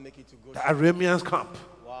 Never make it to go. The Arameans camp.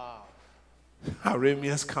 Wow.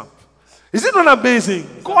 Arameans camp. Is it not amazing?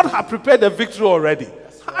 God had prepared the victory already.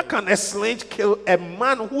 How can a sledge kill a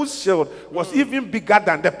man whose shield was even bigger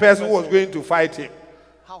than the person who was going to fight him?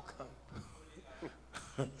 How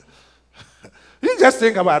come? You just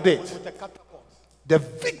think about it. The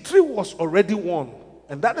victory was already won.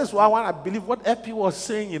 And that is why I believe what Epi was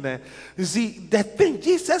saying in there. You see, the thing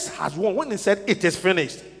Jesus has won when he said it is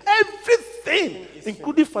finished. Everything,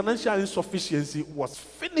 including financial insufficiency, was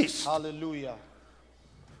finished. Hallelujah.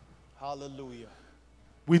 Hallelujah.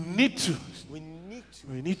 We need to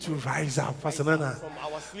rise up, Pastor Nana.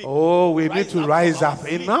 Oh, we need to rise up.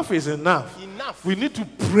 Enough is enough. We need to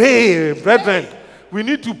pray, brethren. We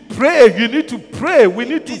need to pray. You need to pray. We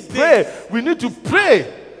need to pray. We need to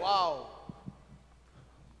pray. Wow.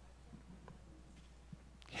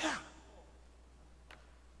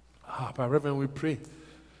 But Reverend, we pray.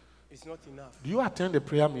 It's not enough. Do you attend the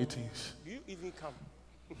prayer meetings? Do you even come?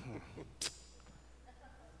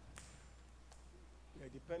 You're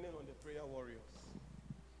dependent on the prayer warriors.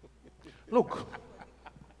 Look,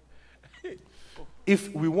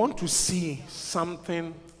 if we want to see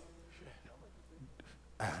something,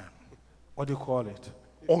 what do you call it?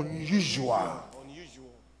 Unusual.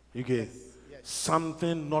 You get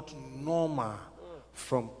something not normal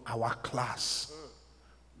from our class.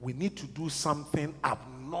 We need to do something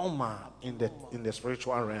abnormal in the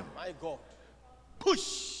spiritual realm. My God.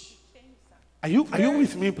 Push. Are you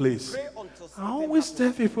with me, please? I always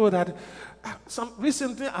tell people that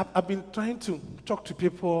recently I've been trying to talk to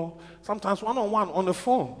people, sometimes one-on-one on the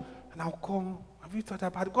phone, and I'll call, have you thought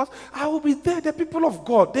about it? Because I will be there, the people of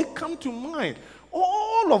God, they come to mind.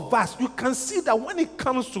 All of us, you can see that when it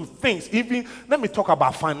comes to things, even, let me talk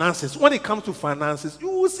about finances. When it comes to finances, you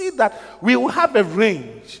will see that we will have a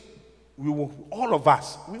range. All of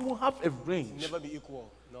us, we will have a range. Never be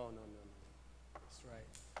equal. No. That's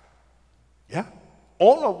right. Yeah?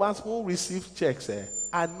 All of us who receive checks,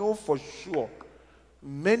 I know for sure,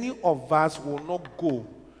 many of us will not go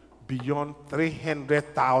beyond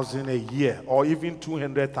 300,000 a year or even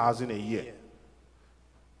 200,000 a year. Yeah.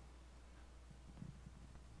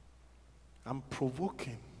 I'm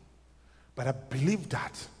provoking, but I believe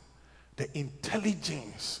that the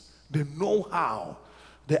intelligence, the know-how,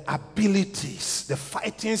 the abilities, the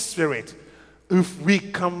fighting spirit, if we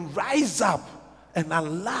can rise up and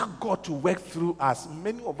allow God to work through us,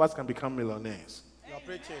 many of us can become millionaires. You are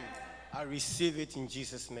preaching. I receive it in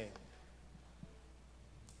Jesus' name.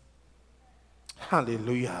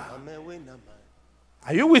 Hallelujah. Amen.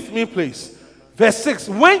 Are you with me, please? Verse 6,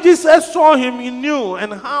 when Jesus saw him, he knew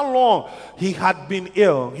and how long he had been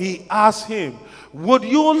ill. He asked him, would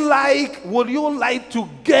you like to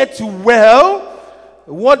get well?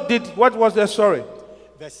 What was the story?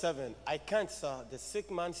 Verse 7. I can't, sir. The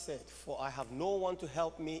sick man said, for I have no one to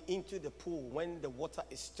help me into the pool when the water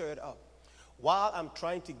is stirred up. While I'm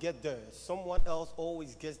trying to get there, someone else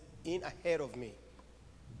always gets in ahead of me.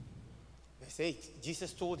 Verse 8.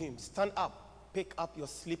 Jesus told him, stand up, pick up your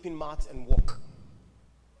sleeping mat and walk.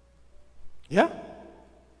 Yeah?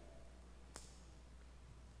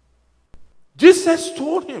 Jesus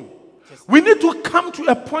told him. We need to come to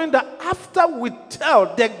a point that after we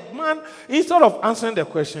tell, the man, instead of answering the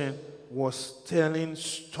question, was telling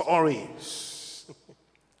stories.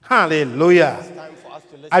 Hallelujah. It's time for us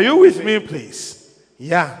to listen. Are you with me, please?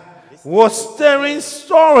 Yeah. Was telling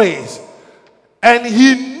stories. And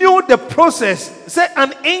he knew the process. Say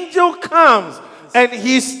an angel comes and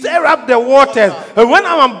he stir up the waters. And when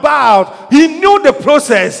I'm about, he knew the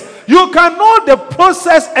process. You can know the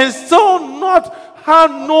process and still not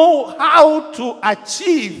know how to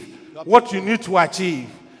achieve what you need to achieve.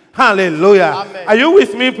 Hallelujah. Amen. Are you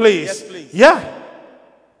with me, please? Yes, please. Yeah.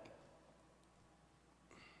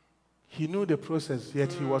 He knew the process,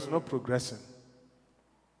 yet he was not progressing.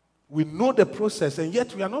 We know the process, and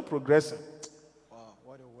yet we are not progressing. Wow,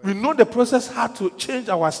 what a word. We know the process how to change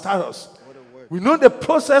our status. We know the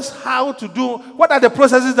process how to do. What are the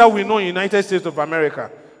processes that we know in the United States of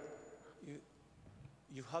America?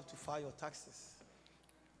 You have to file your taxes.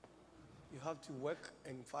 You have to work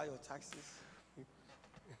and file your taxes.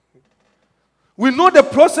 We know the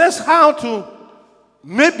process how to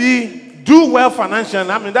maybe do well financially.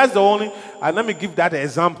 I mean, that's the only, let me give that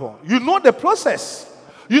example. You know the process.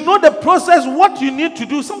 You know the process, what you need to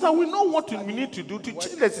do. Sometimes we know what we need to do to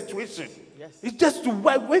change the situation. Yes. It's just to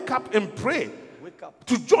wake up and pray. Wake up.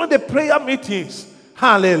 To join the prayer meetings.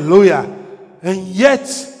 Hallelujah. And yet,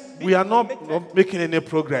 we are not making any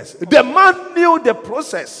progress. The man knew the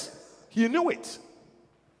process. He knew it.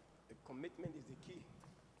 The commitment is the key.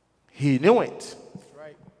 He knew it. That's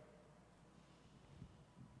right.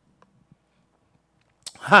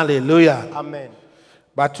 Hallelujah. Amen.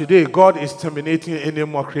 But today, God is terminating any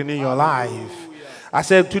mockery in your life. I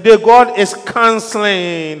said, today, God is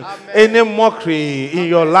canceling any mockery in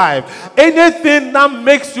your life. Anything that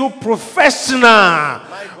makes you professional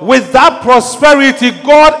with that prosperity,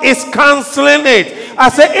 God is canceling it. I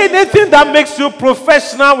said, anything that makes you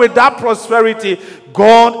professional with that prosperity,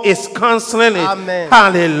 God is canceling it. Amen.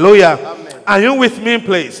 Hallelujah. Amen. Are you with me,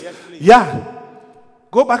 please? Yes, please. Yeah.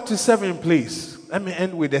 Go back to 7, please. Let me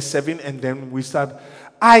end with the 7 and then we start.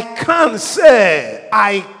 I can't say,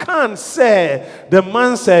 the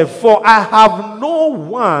man said, for I have no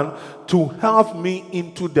one to help me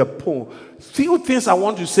into the pool. Few things I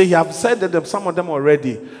want to say here. I've said them, some of them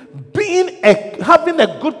already. Having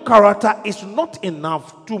a good character is not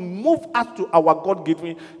enough to move us to our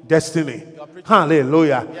God-given destiny.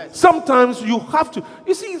 Hallelujah. Yes. Sometimes you have to,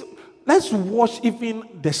 you see, let's watch even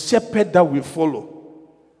the shepherd that we follow.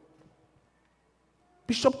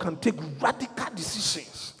 Bishop can take radical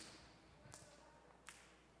decisions.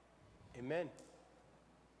 Amen.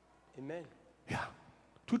 Amen. Yeah.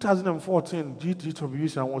 2014,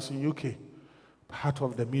 GTWC was in UK, part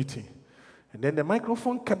of the meeting. And then the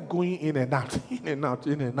microphone kept going in and out, in and out,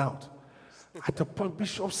 in and out. At the point,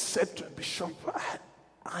 Bishop said to Bishop,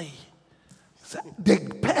 the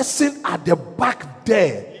person at the back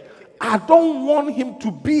there, I don't want him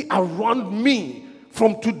to be around me.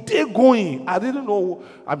 From today going, I didn't know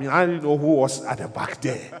who was at the back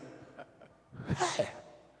there. Hey,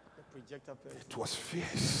 it was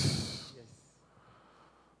fierce. Yes.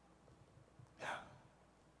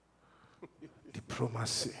 Yeah.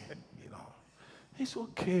 Diplomacy, It's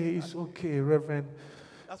okay, Reverend.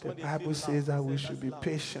 That's The when they Bible feel says that love. we Say, should "That's be love."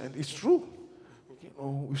 patient. It's true.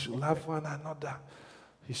 We should love one another.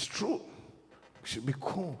 It's true. We should be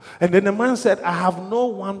cool. And then the man said, I have no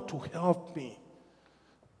one to help me.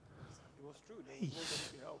 It was true. They wanted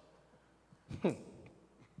to help.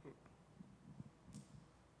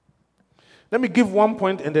 Let me give one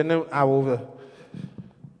point and then I will.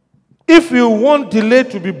 If we want delay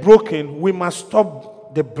to be broken, we must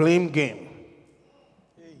stop the blame game.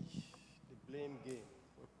 Hey, the blame game.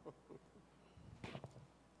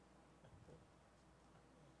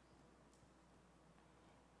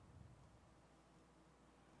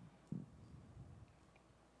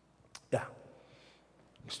 Yeah.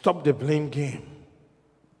 Stop the blame game.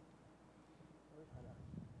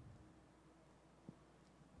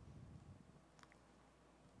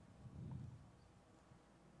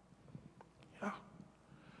 Yeah.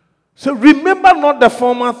 So remember not the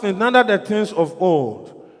former things, neither the things of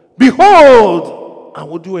old. Behold, I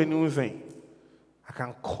will do a new thing. I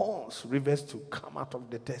can cause rivers to come out of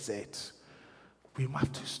the desert. We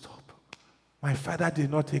have to stop. My father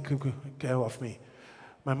did not take care of me.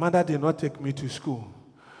 My mother did not take me to school.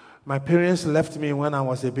 My parents left me when I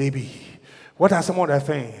was a baby. What are some other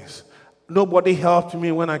things? Nobody helped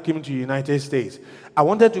me when I came to the United States. I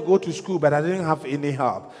wanted to go to school, but I didn't have any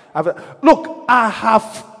help. Look,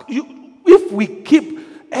 if we keep,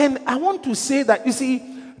 and I want to say that, you see,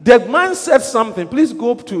 the man said something. Please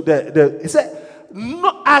go up to he said,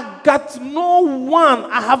 no, I got no one.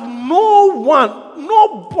 I have no one.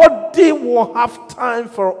 Nobody will have time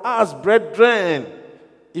for us, brethren,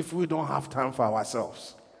 if we don't have time for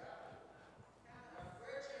ourselves.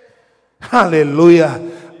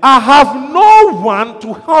 Hallelujah. I have no one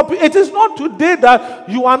to help you. It is not today that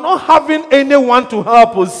you are not having anyone to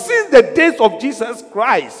help you. Since the days of Jesus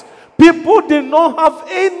Christ, people did not have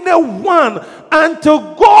anyone.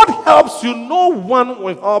 Until God helps you, no one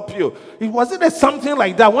will help you. It wasn't something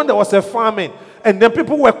like that when there was a famine, and then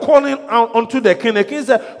people were calling out unto the king. The king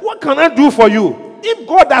said, "What can I do for you? If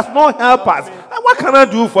God does not help us, what can I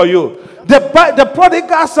do for you?" The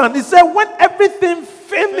prodigal son, he said, when everything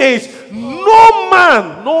finished,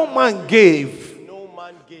 no man gave.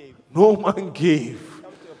 No man gave.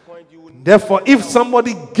 Therefore, if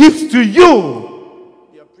somebody gives to you,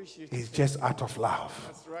 it's just out of love.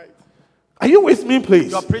 That's right. Are you with me,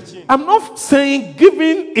 please? You're preaching. I'm not saying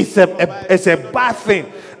giving is a bad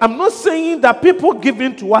thing. I'm not saying that people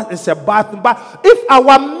giving to us is a bad thing. But if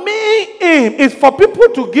our main aim is for people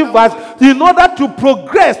to give us in order to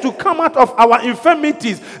progress, to come out of our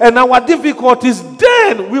infirmities and our difficulties,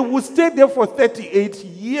 then we will stay there for 38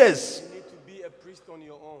 years. You need to be a priest on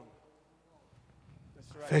your own.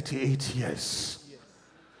 That's right. 38 years.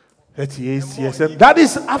 38 years. And that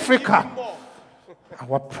is Africa.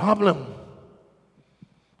 Our problem.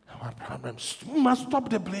 We must stop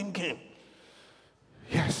the blame game.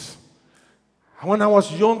 Yes. When I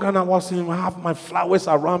was young and I have my flowers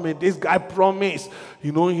around me, this guy promised,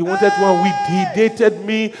 he wanted to, he dated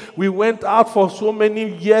me. We went out for so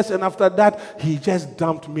many years, and after that, he just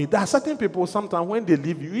dumped me. There are certain people, sometimes when they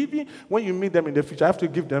leave you, even when you meet them in the future, I have to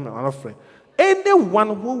give them an offering.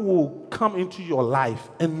 Anyone who will come into your life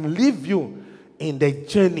and leave you in the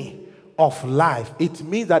journey of life, it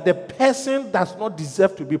means that the person does not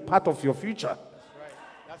deserve to be part of your future. That's right.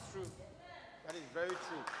 That's true. That is very true.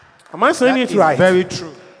 Am I saying it right? Very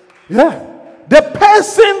true. Yeah. The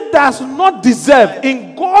person does not deserve,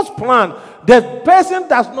 in God's plan, the person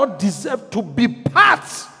does not deserve to be part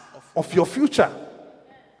of your future.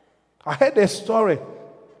 I heard a story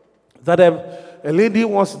that a lady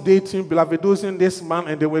was dating, belovedosing this man,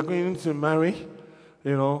 and they were going to marry,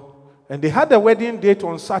 and they had a wedding date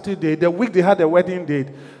on Saturday. The week they had a wedding date,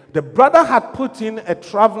 the brother had put in a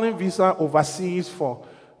traveling visa overseas for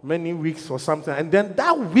many weeks or something. And then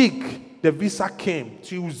that week, the visa came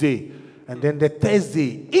Tuesday. And then the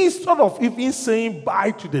Thursday, instead of even saying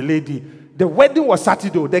bye to the lady, the wedding was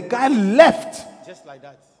Saturday. The guy left. Just like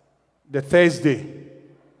that. The Thursday,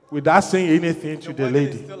 without saying anything to the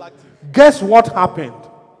lady. Guess what happened?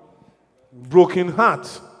 Broken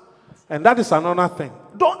heart. And that is another thing.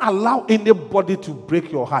 Don't allow anybody to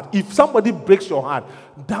break your heart. If somebody breaks your heart,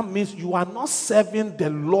 that means you are not serving the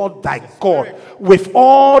Lord thy God with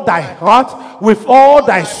all thy heart, with all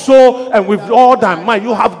thy soul, and with all thy mind.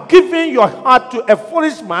 You have given your heart to a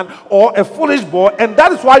foolish man or a foolish boy, and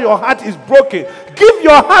that is why your heart is broken. Give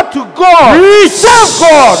your heart to God. Serve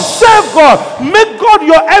God. Serve God. Make God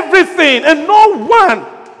your everything, and no one.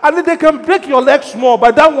 And they can break your leg small,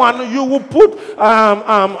 but that one you will put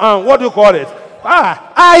what do you call it?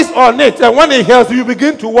 Eyes on it, and when it heals, you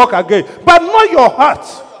begin to walk again. But not your heart.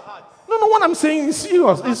 No, what I'm saying is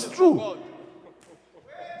serious. It's true.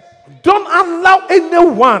 Don't allow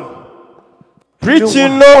anyone.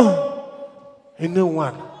 Preaching, no.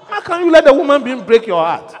 Anyone. How can you let a woman being break your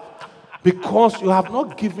heart? Because you have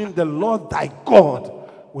not given the Lord thy God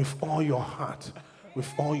with all your heart,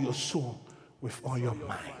 with all your soul, with all your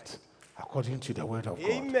mind, according to the word of God.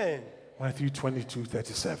 Amen. Matthew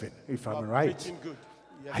 22:37, if I'm right. Good.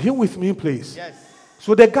 Yes. Are you with me, please? Yes.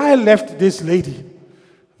 So the guy left this lady.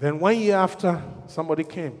 Then 1 year after, somebody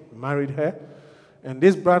came, married her. And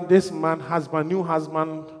this new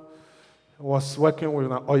husband, was working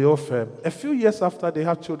with an oil firm. A few years after they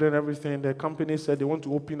have children, everything, the company said they want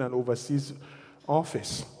to open an overseas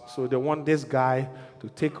office. So they want this guy to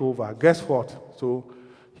take over. Guess what? So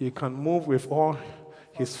he can move with all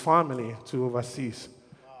his family to overseas.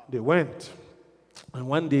 They went. And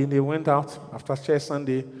one day they went out after church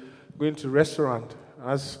Sunday, going to a restaurant.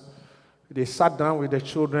 As they sat down with the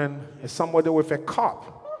children, and somebody with a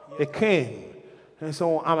cup, they came. And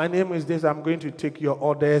so my name is this, I'm going to take your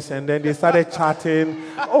orders. And then they started chatting.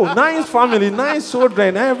 Oh, nice family, nice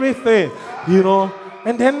children, everything, you know.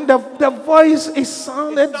 And then the voice, it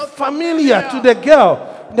sounded familiar to the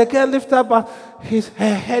girl. The girl lifted up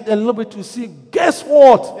her head a little bit to see. Guess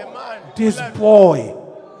what? This boy,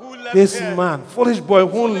 this man, foolish boy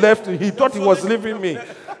who left, he thought he was leaving me,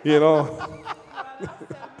 you know.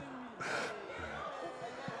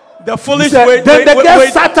 The foolish Then the girl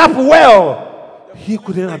sat up well. He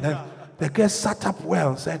couldn't understand. The girl sat up well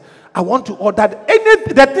and said, I want to order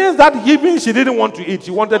the things that even she didn't want to eat.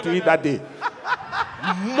 She wanted to eat that day.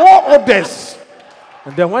 More orders.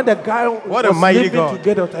 And then when the guy was living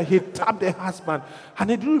together, he tapped the husband. And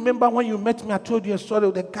did you remember when you met me, I told you a story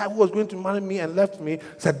of the guy who was going to marry me and left me?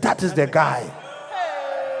 Said, that is the guy.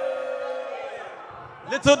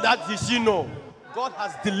 Little that did she know, God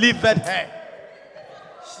has delivered her.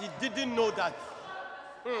 She didn't know that.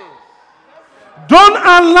 Don't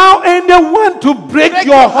allow anyone to break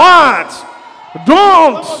your heart.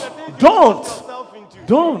 Don't.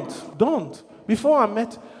 Before I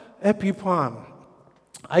met Epi Palm,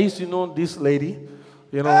 I used to know this lady.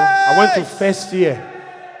 You know, I went to first year.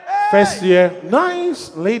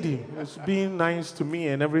 Nice lady. It's being nice to me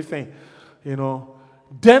and everything. You know.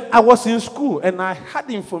 Then I was in school and I had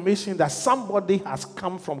information that somebody has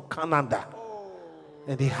come from Canada.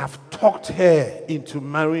 And they have talked her into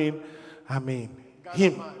marrying,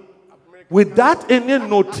 him. Without any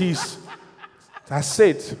notice, that's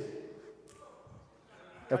it.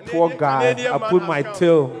 The poor guy, I put my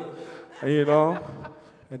tail, you know,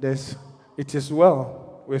 and it is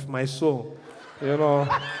well with my soul, you know.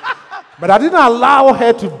 But I didn't allow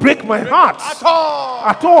her to break my heart.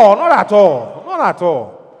 Not at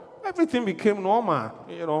all. Everything became normal,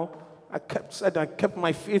 you know. I kept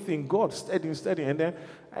my faith in God, steady. And then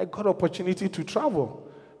I got opportunity to travel.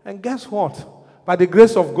 And guess what? By the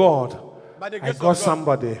grace of God, I got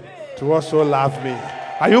somebody to also love me.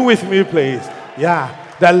 Are you with me, please? Yeah.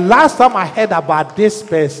 The last time I heard about this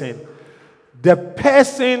person,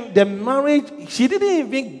 the marriage, she didn't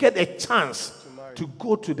even get a chance to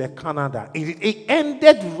go to the Canada. It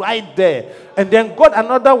ended right there. And then got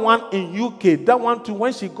another one in UK. That one too,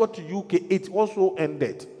 when she got to UK, it also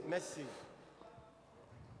ended. Mercy.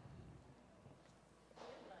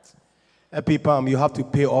 Epi Palm, you have to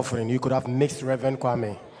pay offering. You could have mixed Reverend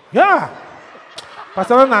Kwame. Yeah.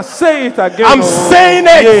 Pastor Nana, say it again. I'm saying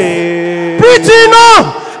it. Yeah. Preaching on.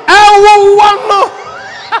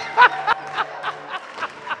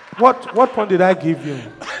 What point did I give you?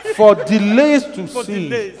 For delays to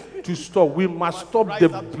cease, to stop, we must stop the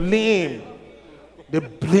blame. The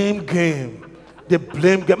blame game.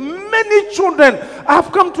 Many children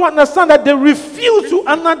have come to understand that they refuse to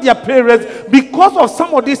honor their parents because of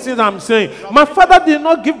some of these things I'm saying. My father did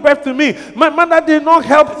not give birth to me. My mother did not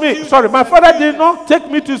help me. My father did not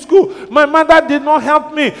take me to school. My mother did not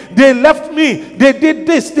help me. They left me. They did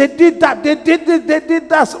this. They did that. They did this. They did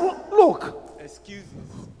that. Look. Excuses.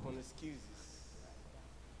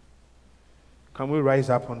 Can we rise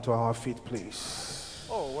up onto our feet, please?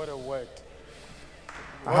 Oh, what a word.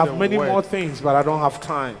 I have many more things, but I don't have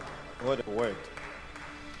time. What a word.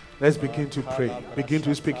 Let's begin to pray. Begin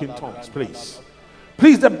to speak in tongues, please.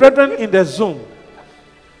 Please, the brethren in the Zoom.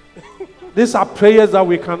 These are prayers that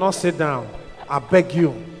we cannot sit down. I beg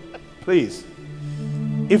you. Please.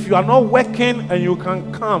 If you are not working and you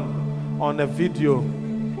can come on a video,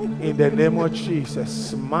 in the name of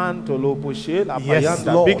Jesus. Yes,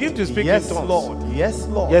 Lord. Begin to speak in tongues. Yes,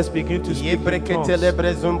 Lord. Yes, begin to speak in tongues. Begin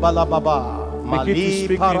to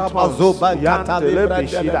speak in tongues.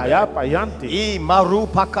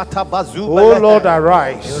 Oh Lord,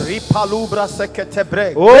 arise.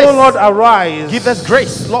 Oh Lord, arise. Give us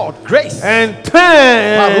grace, Lord, grace. And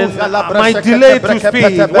turn my delay to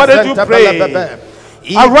speed. What did you pray?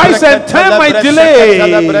 Arise and turn my delay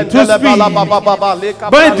to speed.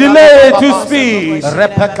 My delay to speed.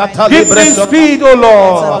 Give me speed, O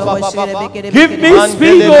Lord. Give me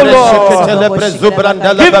speed, O Lord.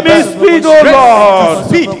 Give me speed, O Lord.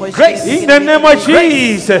 Speed, grace. In the name of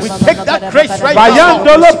Jesus. We take that grace right now.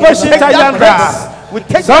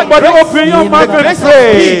 Somebody open your mouth and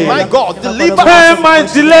pray. My God, deliver turn my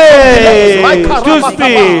delay to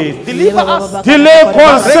speed. Deliver us. Delay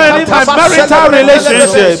concerning my marital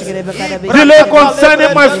relationships. Delay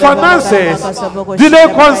concerning my finances. Delay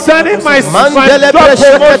concerning my job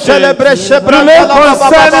promotion. Delay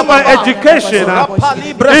concerning my education.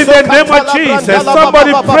 In the name of Jesus,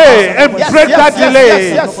 somebody pray and break that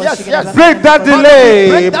delay. Break that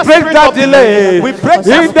delay. Break that delay. In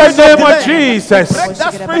the name of Jesus. break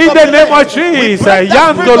that spirit In of the delay. name of We Jesus. break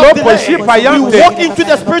that spirit Yandolo of delay. poshi payante. We walk into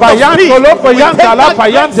the spirit of speed. Payantolo We take payantala that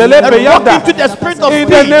payantele grace and walk payanda. into the spirit of In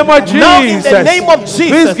speed. the name of Now in the Jesus. name of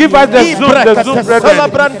Jesus. Please give us the Zoom, brethren.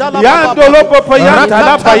 Yandolo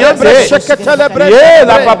payantala payante. Ye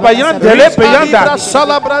la papayantele payanda.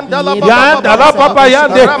 Yandala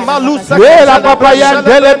papayande. Ye la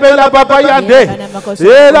papayandele pela papayande.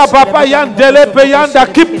 Ye la papayandele payanda.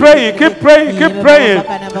 Keep praying, keep praying, keep praying.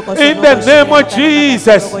 In the name of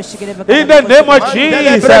Jesus. In the name of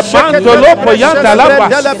Jesus. Mandolo payandala pa.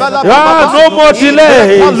 No more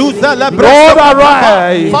delay. Lord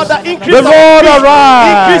arise. The Lord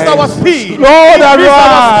arise. Increase our speed. Lord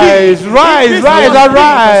arise. Rise, rise,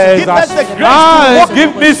 arise.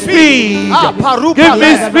 Give me speed. Give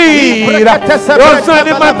me speed.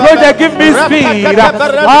 Concerning my project, give me speed.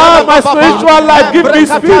 My spiritual life, give me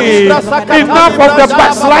speed. Enough of the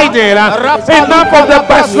backsliding. Enough of the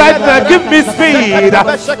backsliding. Give me speed.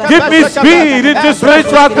 Give me speed into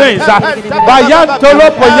spiritual things.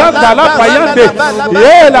 Bayantolo poyanda la payande.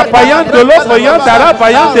 Yeah, la payandolo poyanda la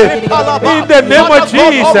payande. In the name of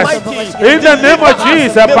Jesus. In the name of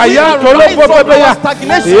Jesus. Bayantolo poyanda.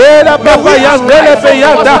 Yeah, la papayandele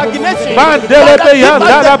payanda. Mandele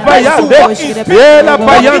payanda la payande. Yeah, la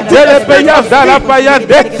payandele payanda la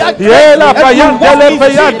payande. Yeah, la payandele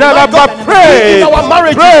payanda la payande. Pray,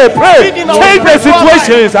 pray, pray. Change the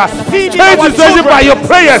situations. Change the situation by your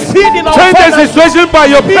prayers. Change the situation by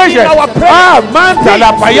your prayers. Manta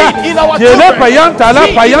la paya. Yele payanta la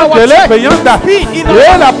payanda le payanda.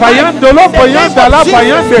 Yela payando lo payanda la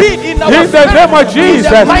payande. In the name of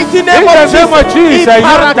Jesus. In the name of Jesus.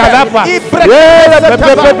 Yanta la pa. Yele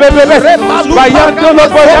payando lo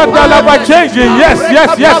payanda la pa. Changing. Yes,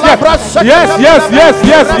 yes, yes, yes. Yes, yes, yes,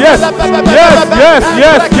 yes, yes. Yes, yes,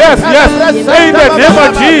 yes, yes, yes. In the name of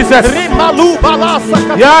Jesus.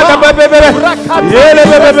 Yada bebe bebe. Yele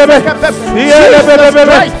bebe bebe. Yele bebe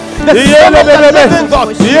bebe. Yele bebe bebe.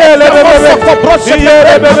 Yele bebe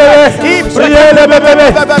bebe. Yele bebe bebe.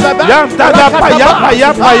 Yanta la paya paya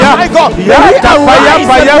paya. Yanta paya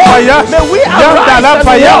paya paya. Yanta la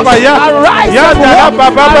paya paya. Yanta la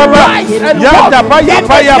baba baba. Yanta paya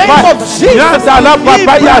paya paya. Yanta la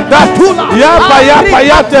papa yanta. Ya paya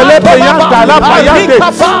paya telepe yanta la paya de.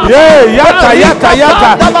 Yeah, yata yata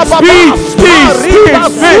yata. Speed, speed, speed,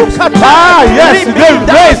 speed. Yes, the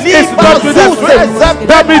race is not to the swift.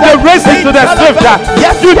 That means the race is to the swift.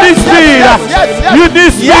 You need speed. You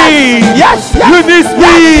need speed. You need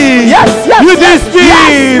speed. You need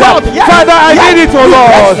speed. Father, I need it, oh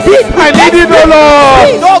Lord. I need it, oh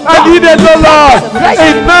Lord. I need it, oh Lord.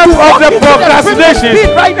 Enough of the procrastination.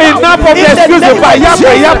 Enough of the excuses. Paya,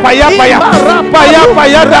 paya, paya, paya. Paya,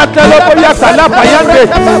 paya, ratalo, paya, sala, paya.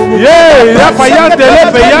 Yeah, paya, tele,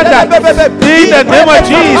 paya. In the name of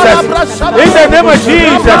Jesus. In the name of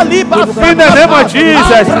Jesus. In the name of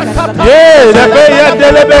Jesus. Yeah, the paya,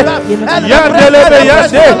 delebe. Yan delebe, yan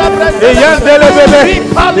de. Yan delebe.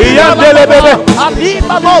 Yan delebe.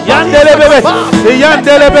 Yan delebe. Yan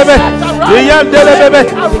delebe. Yan delebe.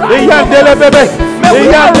 Yan delebe.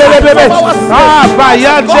 Yandelebebe,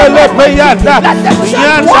 yandelebe yanda,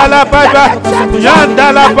 yandala baba,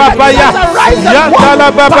 yandala baba ya, yandala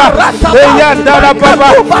baba, yandala baba,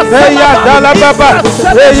 yandala baba,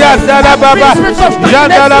 yandala baba,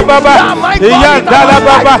 yandala baba, yandala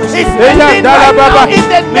baba, yandala baba,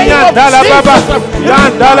 yandala baba,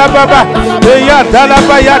 yandala baba, yandala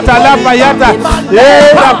bayata la bayata,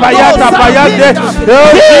 la bayata bayande,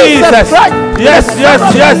 oh Jesus. Yes, yes,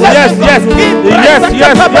 yes, yes, yes, yes,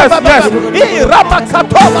 yes, yes, yes.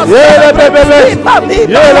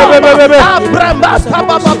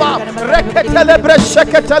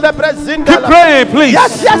 Keep praying, please.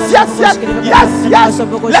 Yes, yes, yes, yes, yes, yes.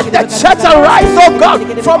 Let the church arise, oh God,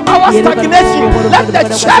 from our stagnation. Let the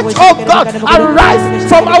church, oh God, arise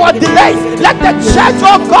from our delays. Let the church,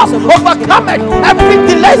 oh God, overcome it. Every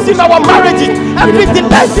delays in our marriages, every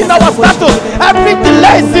delays in our status, every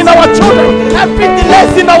delays in our children, every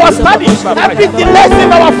delays in our studies, every delays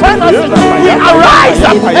in our finances, we arise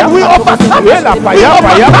and we overcome it. We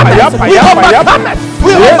overcome it. We overcome it.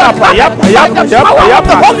 We overcome it by the power of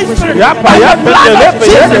the Holy Spirit. By the blood of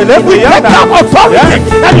Jesus, we take up authority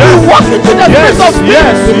and we walk into the spirit of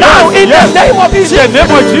peace. Now in the name of Jesus.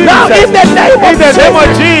 Now in the name of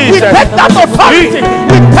Jesus. We take that authority.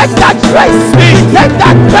 We take that grace. We take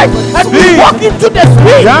that grace and we walk into the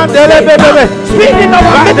spirit. Speed in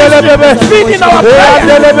our ministry. Speed in our prayer.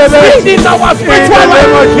 Speed in our spiritual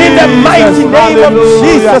life. In the mighty name of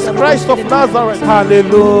Jesus Christ of Nazareth.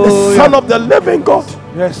 Hallelujah. The Son of the living God.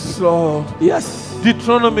 Yes, Lord. Yes.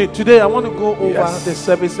 Deuteronomy. Today I want to go over Yes. the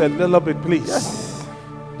service a little bit, please. Yes.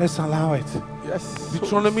 Let's allow it. Yes.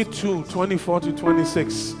 Deuteronomy 2, 24 to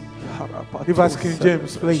 26. Give us King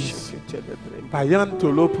James, please.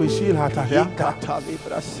 Enough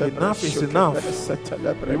is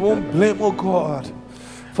enough. We won't blame, oh God.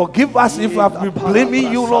 Forgive us if we have been blaming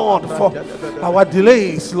you, Lord, for our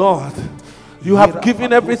delays, Lord. You have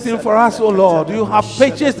given everything for us, oh Lord. You have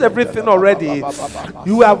purchased everything already.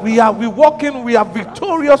 We are walking, we are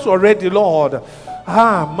victorious already, Lord.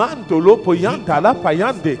 I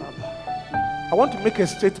want to make a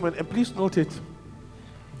statement, and please note it.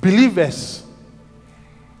 Believers,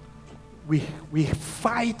 we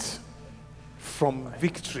fight from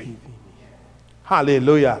victory.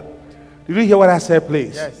 Hallelujah. Did you hear what I said,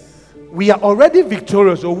 please? Yes. We are already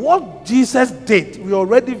victorious. So what Jesus did, we are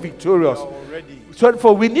already victorious. So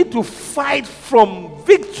therefore, we need to fight from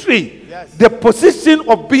victory. Yes. The position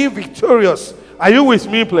of being victorious. Are you with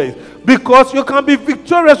me, please? Because you can be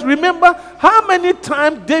victorious. Remember how many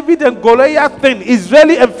times David and Goliath thing,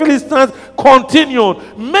 Israeli and Philistines continued.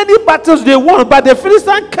 Many battles they won, but the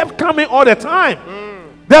Philistines kept coming all the time.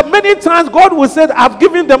 There are many times God will say, I've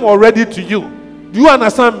given them already to you. Do you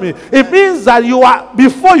understand me? It means that you are,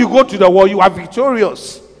 before you go to the war, you are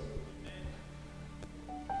victorious.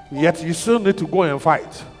 Yet you still need to go and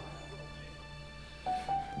fight.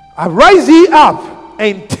 Arise ye up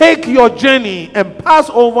and take your journey and pass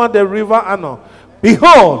over the river Arnon.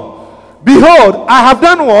 Behold, I have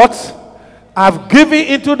done what? I've given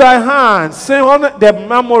into thy hands Sihon the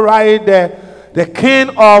Amorite, the king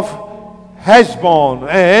of Heshbon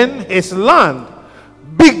and his land.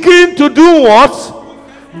 Begin to do what?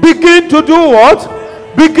 Begin to do what?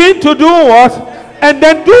 Begin to do what? And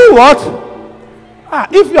then do what?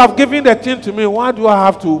 If you have given the thing to me, why do I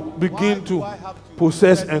have to begin to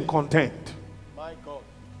possess and contend?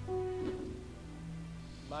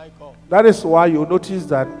 That is why you notice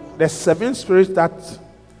that the 7 spirits that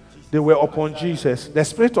they were upon Jesus, the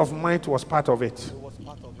spirit of might was part of it.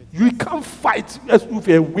 You can't fight with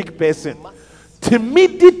a weak person.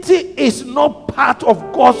 Timidity is not part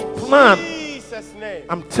of God's plan.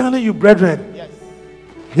 I'm telling you, brethren.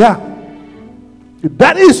 Yeah.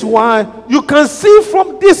 That is why you can see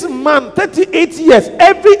from this man, 38 years,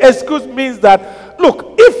 every excuse means that,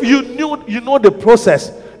 look, if you know the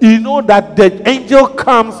process, you know that the angel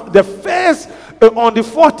comes the first on the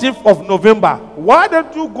 14th of November. Why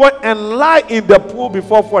don't you go and lie in the pool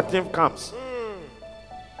before 14th comes?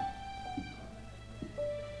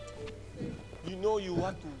 You know you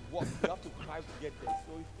have to walk, you have to cry to get there.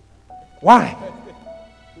 So why?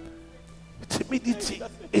 Timidity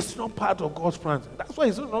is not part of God's plan. That's why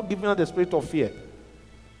He's not giving us the spirit of fear.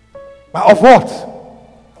 But of what?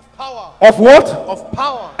 Of power. Of what? Of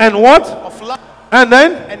power. And what? Of love. And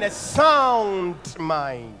then? And a sound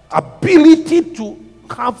mind. Ability to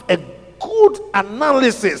have a good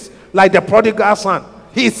analysis, like the prodigal son.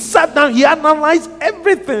 He sat down, he analyzed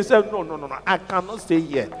everything. He said, no, I cannot stay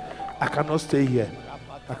here. I cannot stay here.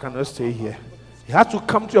 I cannot stay here. You have to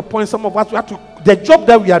come to a point, some of us, we have to, the job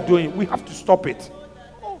that we are doing, we have to stop it.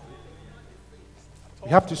 We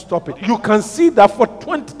have to stop it. You can see that for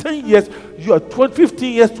 10 years, you are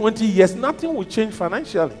 15 years, 20 years, nothing will change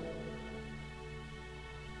financially.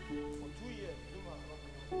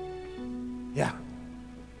 Yeah.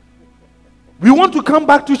 We want to come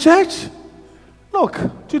back to church? Look,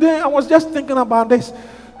 today I was just thinking about this,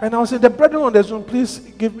 and I was saying, the brethren on the Zoom, please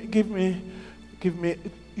give me.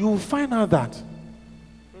 You will find out that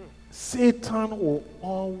Satan will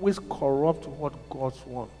always corrupt what God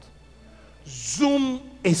wants. Zoom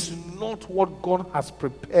is not what God has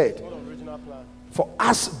prepared for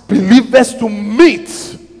us believers to meet.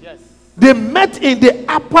 Yes. They met in the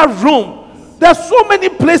upper room. There are so many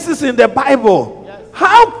places in the Bible. Yes.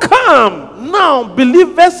 How come now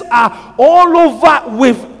believers are all over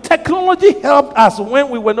with technology helped us when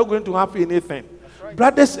we were not going to have anything? Right.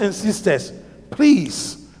 Brothers and sisters,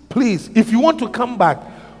 please, if you want to come back,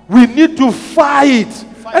 we need to fight.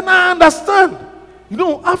 And I understand. You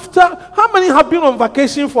know, after, how many have been on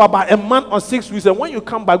vacation for about a month or 6 weeks, and when you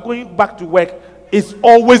come back, going back to work, it's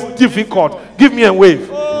always difficult. Give me a wave.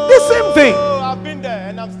 The same thing. I've been there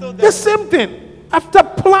and I'm still there. The same thing. After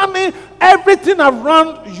planning everything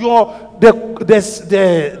around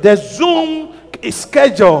the Zoom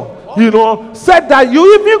schedule, you know, said that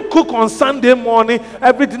you even cook on Sunday morning,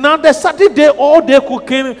 everything. Now the Saturday all day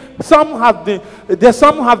cooking. Some have been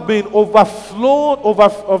overflowed,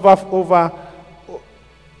 over.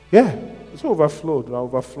 Yeah, it's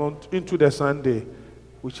overflown into the Sunday,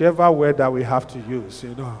 whichever word that we have to use,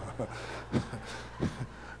 you know.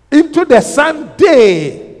 Into the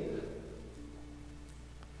Sunday.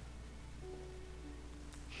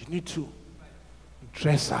 You need to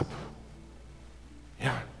dress up.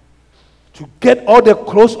 To get all the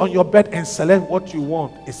clothes on your bed and select what you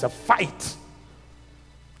want is a fight.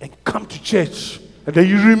 And come to church. And then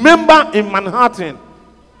you remember in Manhattan,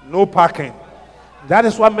 no parking. That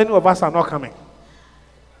is why many of us are not coming.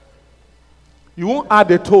 You won't add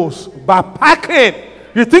the tolls, but parking.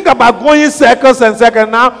 You think about going circles and circles.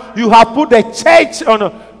 Now you have put the church on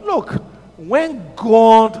a look. When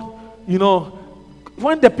God,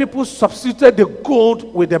 when the people substituted the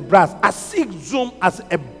gold with the brass, I see Zoom as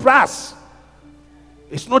a brass.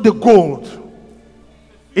 It's not the gold.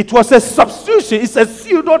 It was a substitution. It's a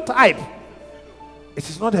pseudo type. It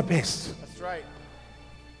is not the best. That's right.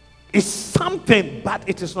 It's something, but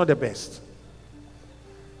it is not the best.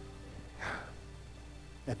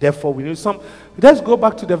 And therefore, we need some. Let's go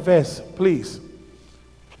back to the verse, please.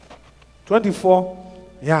 24.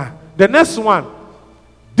 Yeah. The next one.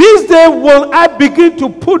 This day will I begin to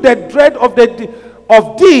put the dread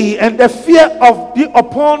of thee and the fear of thee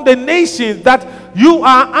upon the nations that you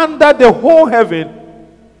are under the whole heaven.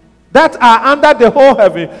 That are under the whole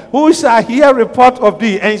heaven, who shall hear report of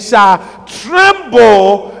thee and shall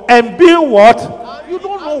tremble and be what? You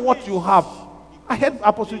don't know what you have. I heard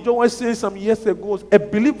Apostle John was saying some years ago, a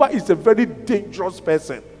believer is a very dangerous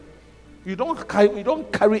person. You don't carry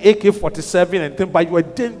AK-47 and think, but you're a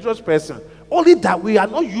dangerous person. Only that we are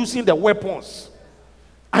not using the weapons.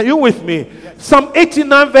 Are you with me? Yes. Psalm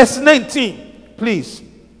 89 verse 19, please.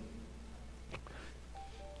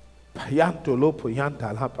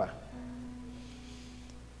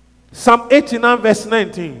 Psalm 89 verse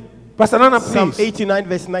 19. Pastor Nana, please. Psalm 89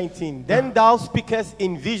 verse 19. Then thou speakest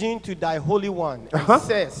in vision to thy Holy One, and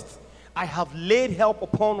sayest, I have laid help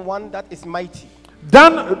upon one that is mighty.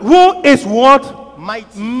 Then who is what?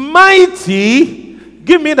 Mighty. Mighty.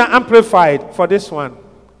 Give me the amplified for this one,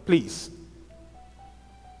 please.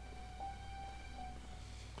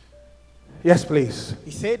 Yes, please. He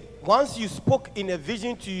said, once you spoke in a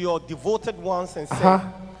vision to your devoted ones and said,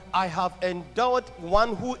 I have endowed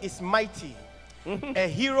one who is mighty, a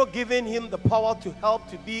hero, giving him the power to help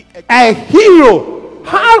to be a hero.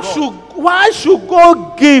 Why should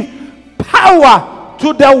God give power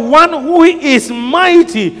to the one who is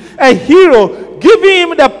mighty? A hero, giving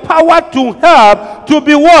him the power to help to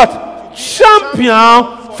be what? Champion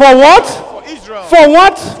for what? For Israel. For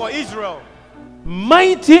what? For Israel.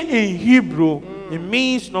 Mighty in Hebrew, it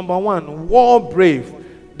means number one, war brave,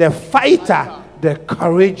 the fighter, the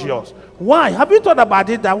courageous. Why? Have you thought about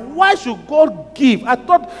it? That why should God give? I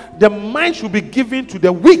thought the mind should be given to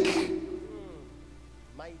the weak.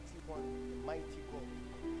 Mighty one, mighty God.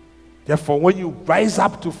 Therefore, when you rise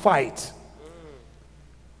up to fight,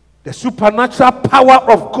 the supernatural power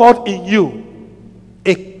of God in you,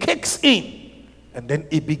 it kicks in, and then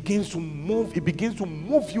it begins to move. It begins to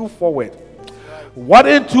move you forward. Why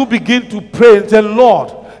don't you begin to pray and say,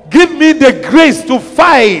 Lord, give me the grace to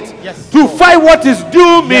fight, to fight what is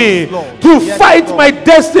due me, to fight my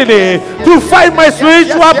destiny, to fight my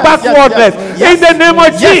spiritual backwardness. In the name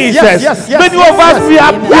of Jesus. Many of us, we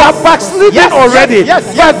are backsliding already.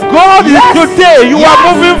 But God is today, you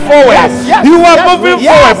are moving forward. You are moving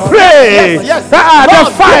forward. Pray. The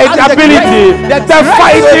fight ability. The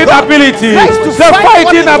fighting ability. The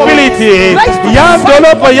fighting ability. You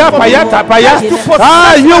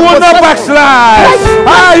will not backslide.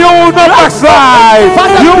 You will not backslide.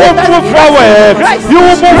 You will move forward. You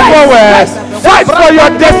will move forward. Fight for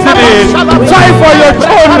your destiny. Fight for your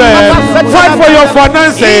children. Fight for your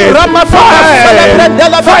finances.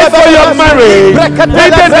 Fight for your marriage.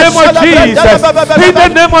 In the name of Jesus. In the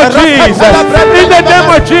name of Jesus. In the name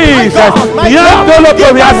of Jesus. Yandolo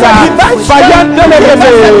Koryasa. Bayandele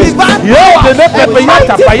Bebe. Yandele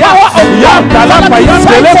Peyata Paya. Yandala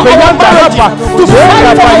Payandele Peyandalapa. To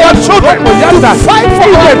fight for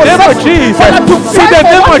in the name of Jesus. In the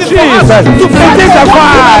name of Jesus. It is a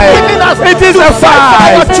fight. It is a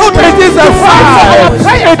fight. It is a fight.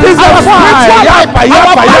 It is a fight.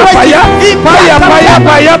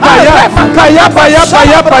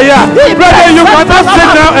 Brother, you cannot sit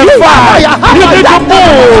down and fight. You need to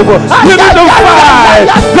move. You need to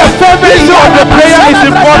fight. The fervency of the prayer is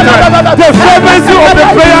important. The fervency of the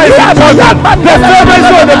prayer is important. The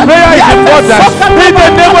fervency of the prayer is important. In the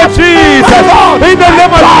name of Jesus. In the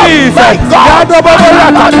name of Jesus.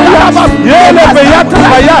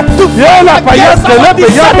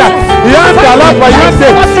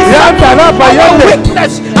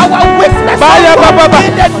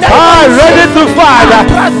 Ready to fight.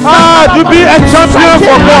 To be a champion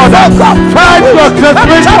for God. Fight your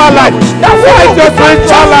spiritual life. Fight your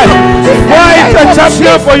spiritual life. Fight a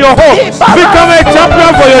champion for your home. Become a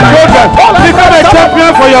champion for your children. Become a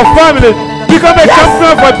champion for your family. Become a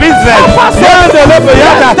champion for business.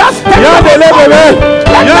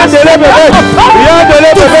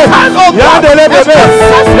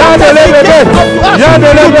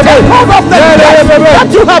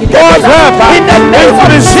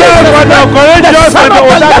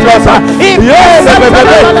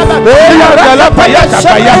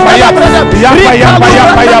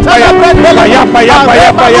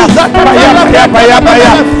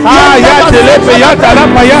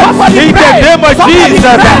 In the name of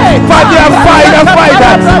Jesus, Father, I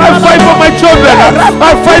fight for my children.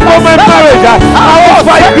 I fight for my marriage. I will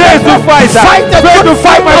fight grace to fight. Grace to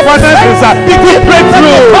fight my finances. To break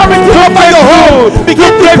through. To break through. To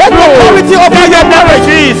break through. In the name of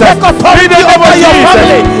Jesus. In the name of Jesus.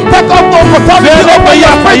 Take up authority over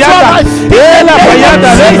your spiritual life.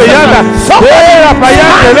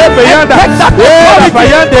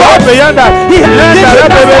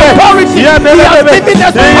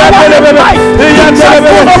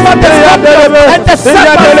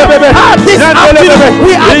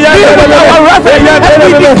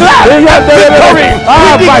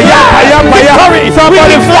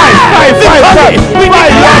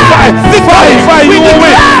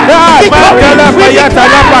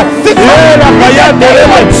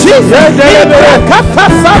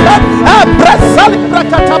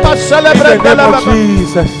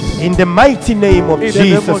 In the mighty name of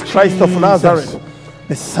Jesus Christ of Nazareth,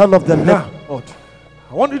 the Son of the living God.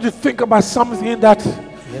 I want you to think about something that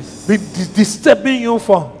be disturbing you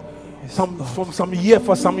for some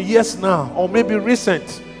years now, or maybe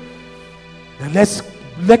recent. And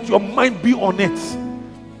let your mind be on it.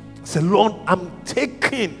 Say, Lord, I'm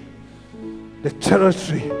taking the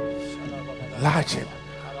territory, enlarging.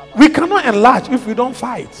 We cannot enlarge if we don't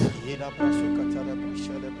fight.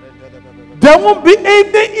 There won't be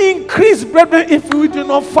any increase, brethren, if we do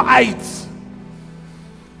not fight.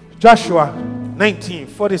 Joshua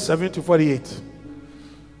 19:47-48.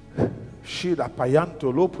 Shila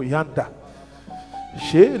payanto lo puyanda.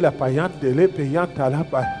 Shila payande le payanta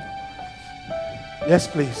lapa. Yes,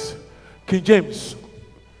 please. King James.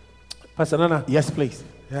 Pastor Nana. Yes, please.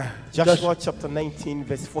 Yeah. Joshua chapter 19,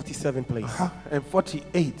 verse 47, please. And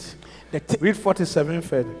 48. Read 47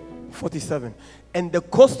 first. 47. And the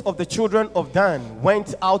coast of the children of Dan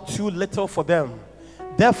went out too little for them.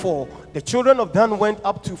 Therefore, the children of Dan went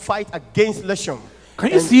up to fight against Leshem.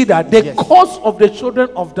 Can you see that? The coast of the children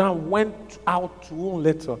of Dan went out too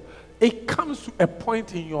little. It comes to a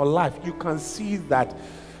point in your life, you can see that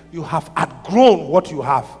you have outgrown what you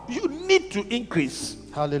have. You need to increase.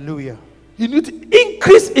 Hallelujah. You need to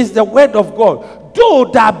increase is the word of God. Though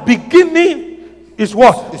the beginning is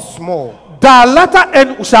what? It's small. The latter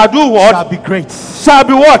end shall do what? Shall be great. Shall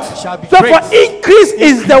be what? Shall be so great. For increase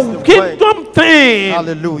is the kingdom thing.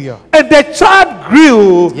 Hallelujah. And the child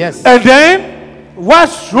grew. Yes. And then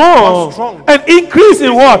was strong. And increase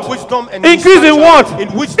in what? Wisdom and increase in what?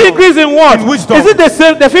 In wisdom. Increase in what? In wisdom. Is it the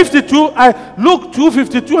same? The 52, Luke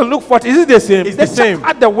 2:52 and Luke 40. Is it the same? It's the same.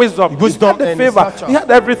 Had the wisdom. He had the and favor. stature. He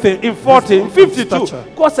had everything. In 40, in 52, stature.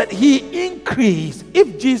 God said he increased.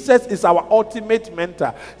 If Jesus is our ultimate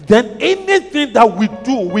mentor, then anything that we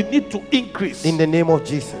do, we need to increase. In the name of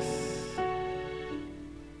Jesus.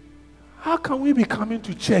 How can we be coming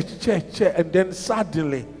to church, and then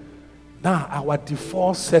suddenly, now our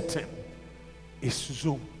default setting is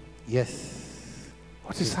Zoom? Yes.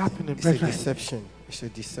 What is happening, It's brethren? a deception. It's a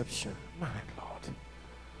deception. My Lord.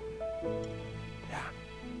 Yeah.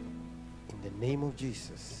 In the name of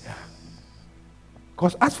Jesus. Yeah.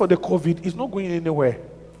 Because as for the COVID, it's not going anywhere.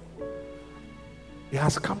 It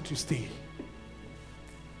has come to stay.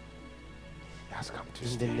 It has come to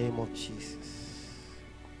stay. In the name of Jesus.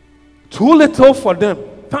 Too little for them.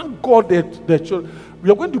 Thank God that the children. We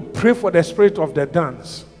are going to pray for the spirit of the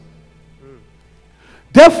dance.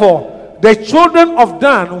 Therefore, the children of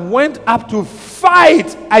Dan went up to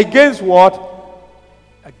fight against what?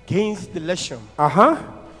 Against the Leshem.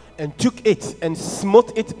 And took it and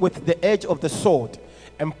smote it with the edge of the sword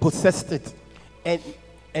and possessed it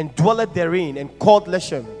and dwelled therein and called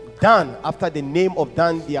Leshem Dan after the name of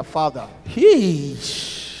Dan their father.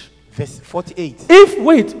 Verse 48.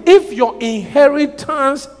 If your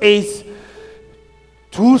inheritance is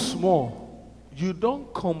too small, you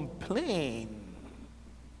don't complain.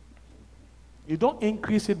 You don't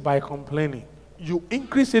increase it by complaining. You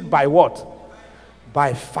increase it by what?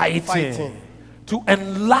 By fighting. To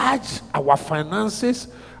enlarge our finances,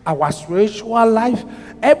 our spiritual life,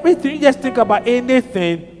 everything. Just think about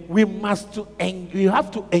anything. We have to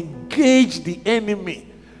engage the enemy.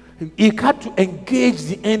 You have to engage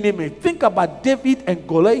the enemy. Think about David and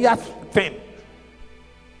Goliath thing.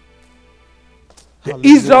 The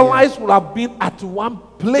Hallelujah. Israelites would have been at one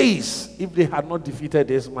place if they had not defeated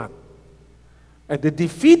this man. And the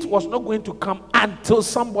defeat was not going to come until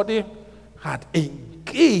somebody had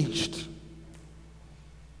engaged.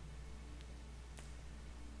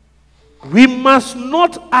 We must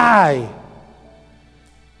not eye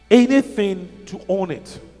anything to own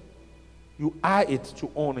it. You eye it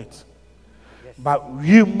to own it. But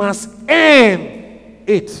you must earn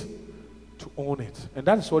it to own it. And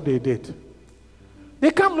that is what they did. They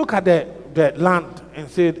can't look at the land and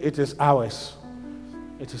say it is ours.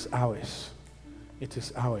 It is ours. It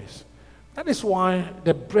is ours. That is why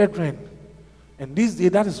the brethren, and this day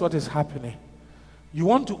that is what is happening. You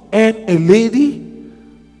want to earn a lady,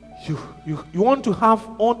 you want to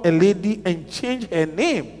own a lady and change her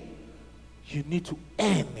name, you need to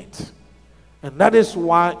earn it. And that is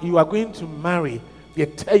why you are going to marry. They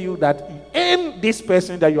tell you that you earn this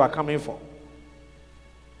person that you are coming for.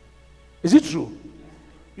 Is it true?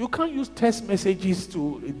 You can't use text messages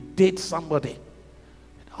to date somebody.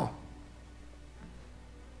 No.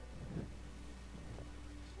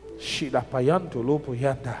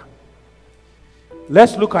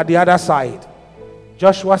 Let's look at the other side.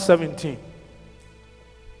 Joshua 17.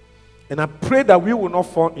 And I pray that we will not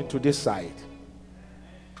fall into this side.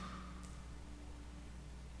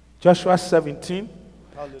 Joshua 17,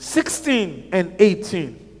 16 and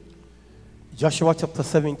 18. Joshua chapter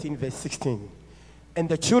 17, verse 16. And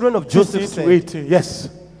the children of Joseph said, 18, yes.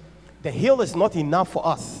 The hill is not enough for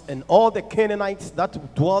us, and all the Canaanites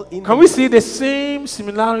that dwell in Can we see the same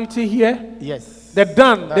similarity here? Yes. The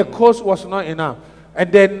the coast was not enough.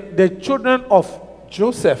 And then the children of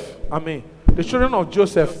Joseph,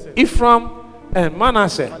 Ephraim and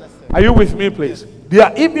Manasseh. Are you with me, please? They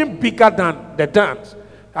are even bigger than the Dans.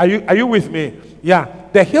 Are you with me? Yeah.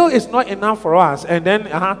 The hill is not enough for us. And then,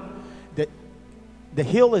 the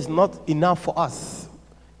hill is not enough for us,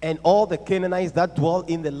 and all the Canaanites that dwell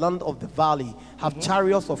in the land of the valley have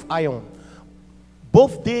chariots of iron.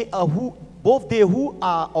 Both they who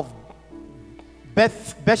are of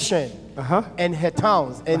Bethshan and her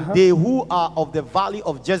towns, and they who are of the valley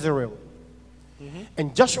of Jezreel.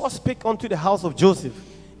 And Joshua spake unto the house of Joseph,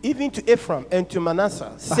 even to Ephraim and to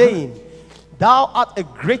Manasseh, saying, Thou art a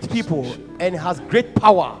great people and hast great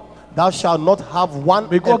power. Thou shalt not have one.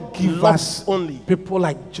 May God give us only people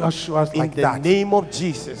like Joshua like that. In the name of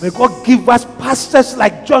Jesus. May God give us pastors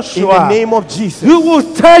like Joshua. In the name of Jesus. Who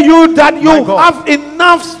will tell you that you have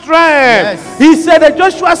enough strength. Yes. He said that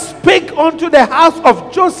Joshua spake unto the house of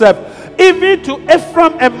Joseph, even to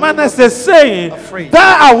Ephraim and Manasseh, saying,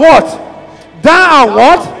 Thou art what? Thou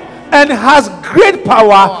art what? And has great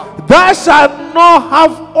power. Thou shalt not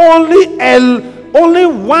have only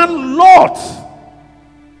one Lord.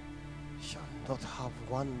 Not have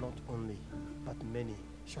one, not only, but many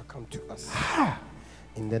shall come to us.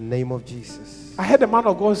 In the name of Jesus. I heard a man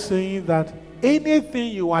of God saying that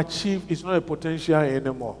anything you achieve is not a potential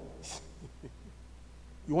anymore.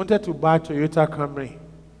 You wanted to buy Toyota Camry,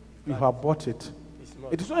 you have bought it.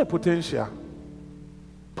 It is not a potential.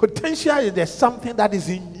 Potential is there's something that is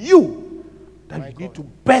in you that you need to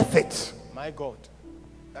birth it. My God,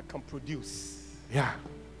 that can produce. Yeah.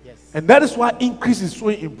 Yes. And that is why increase is so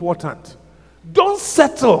important. Don't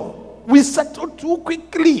settle. We settle too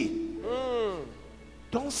quickly.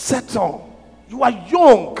 Don't settle. You are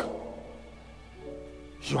young.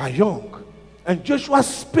 You are young. And Joshua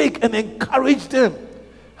spake and encouraged them.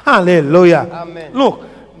 Hallelujah. Amen. Look,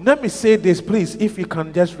 let me say this, please. If you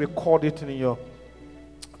can just record it in your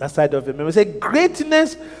that side of it. Remember, say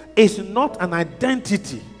greatness is not an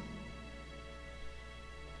identity.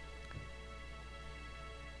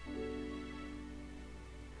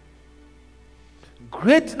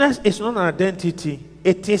 Greatness is not an identity,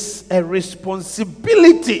 it is a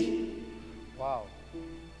responsibility. Wow.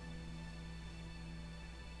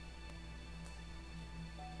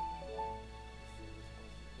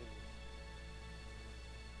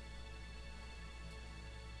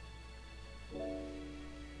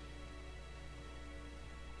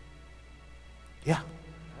 Yeah.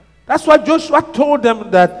 That's why Joshua told them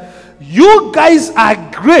that you guys are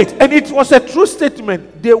great. And it was a true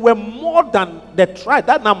statement. They were more than the tribe,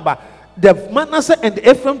 that number. The Manasseh and the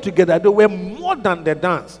Ephraim together, they were more than the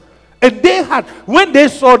dance. And they had, when they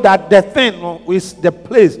saw that the thing is the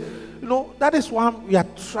place, that is why we are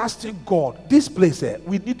trusting God. This place,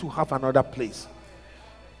 we need to have another place.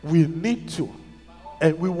 We need to.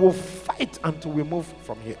 And we will fight until we move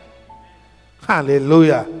from here.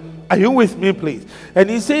 Hallelujah. Are you with me, please? And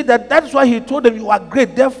he said that's why he told them, you are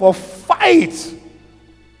great, therefore fight.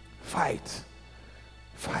 Fight.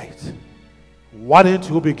 Fight. Why don't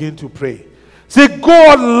you begin to pray?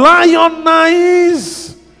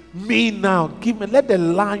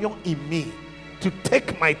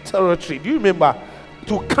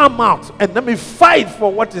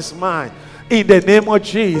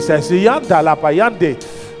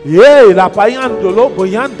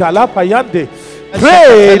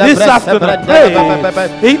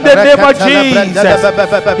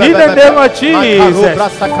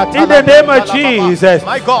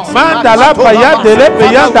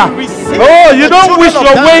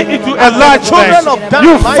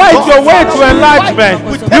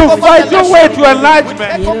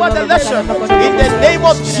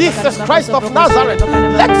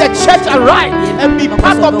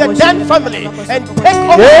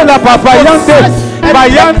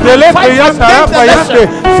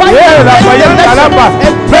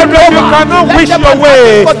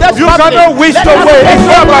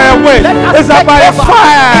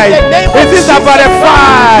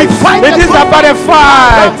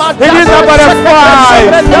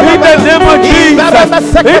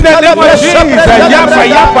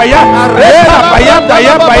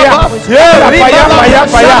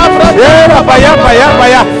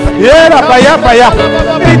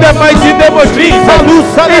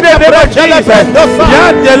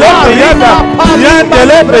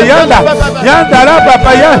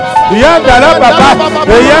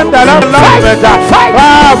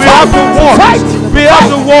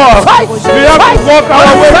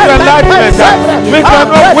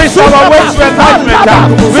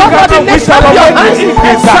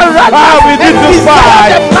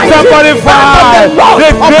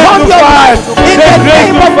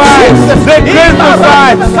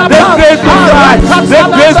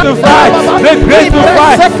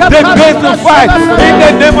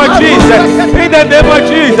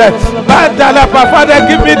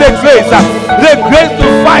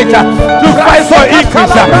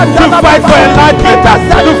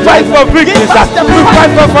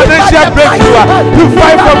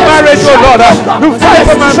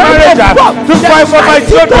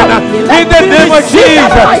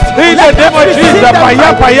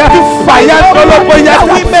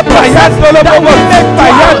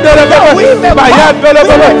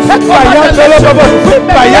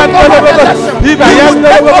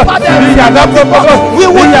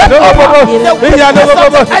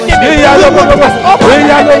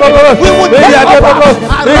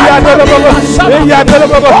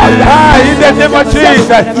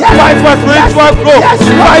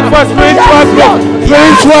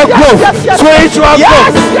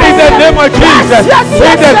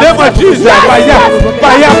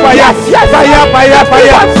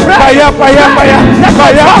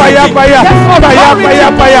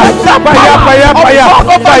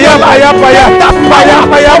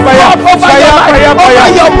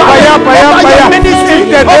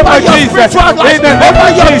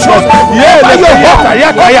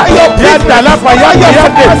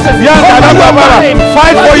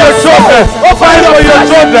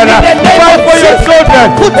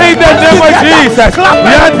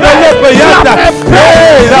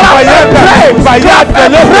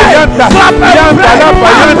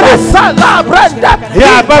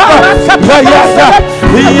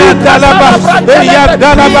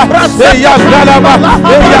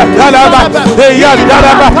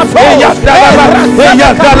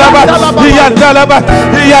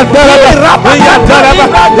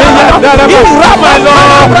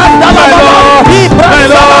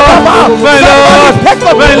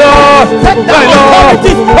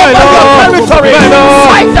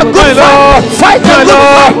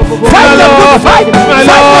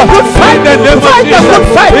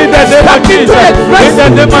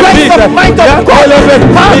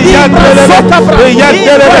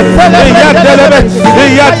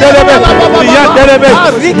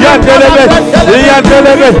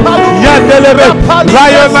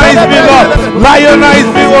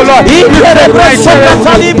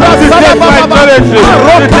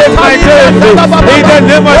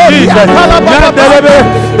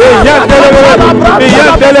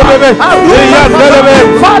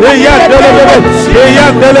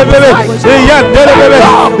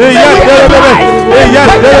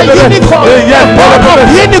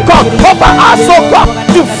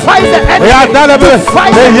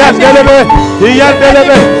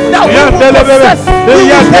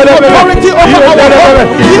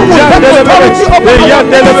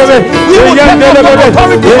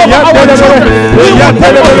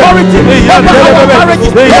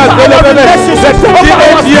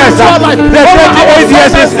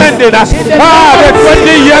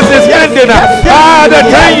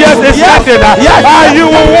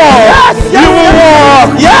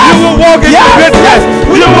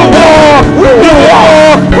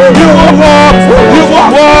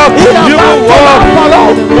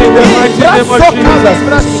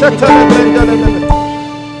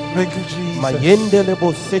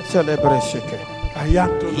 Yendelebo setelebresheke.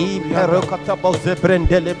 Iperokata boze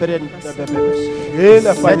brendele brendele bebe.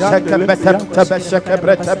 Seteke bete besheke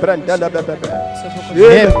brete brendele bebe.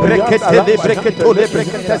 Brekete le brekete le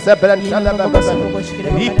brekete se brendele bebe.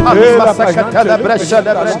 Ripaluma sakatele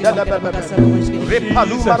breshele brendele bebe.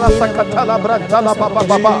 Ripaluma sakatele brendele baba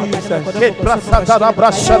baba. Keprasatara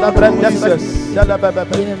breshele brendele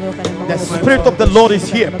bebe. The Spirit of the Lord is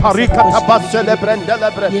here. Parikata bashele brendele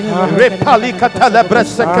bebe. Repalikatele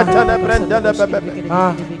breshekatele brendele bebe.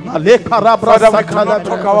 Father, we cannot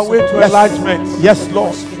talk our way to enlargement. Yes,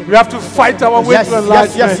 Lord. We have to fight our way to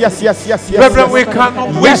enlargement. Yes. Brethren, we cannot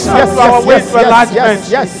waste our way to enlargement.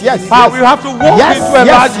 Yes. We have to walk into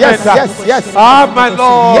enlargement. Yes. My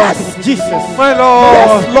Lord. Yes, Jesus. My Lord.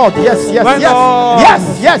 Yes, Lord. Yes. My Lord. Yes.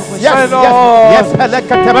 My Lord. Yes.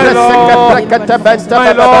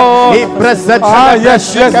 My Lord.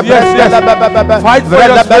 Fight for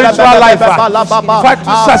your spiritual life. Fight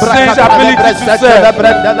to sustain the ability to serve.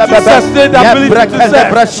 To sustain the ability to serve.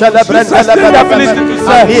 To sustain the ability to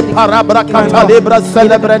serve. In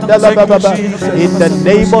the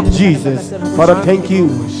name of Jesus. Father, thank you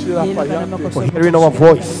for hearing our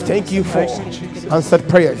voice. Thank you for answered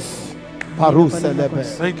prayers.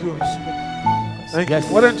 Thank you. Thank you.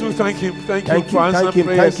 Why don't you thank him? Thank him for answering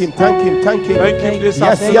prayers. Thank him. Thank him this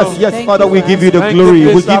afternoon. Yes, Father, we give you the glory.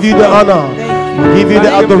 We give you the honor. We give you the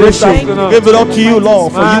adoration. Give it up to you,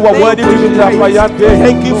 Lord, for you are worthy to be praised.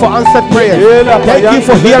 Thank you for answered prayers. Thank you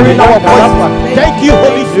for hearing our voice. Thank you,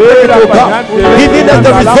 Holy Spirit, oh God, giving us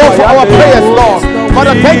the result for our prayers, Lord.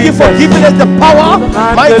 Father, thank you for giving us the power,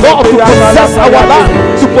 my God, to possess our land,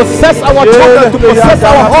 to possess our children, to possess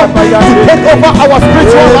our home, to take over our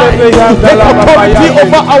spiritual life, to take authority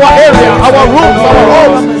over our area, our rooms, our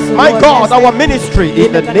homes, my God, our ministry,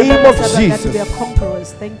 in the name of Jesus.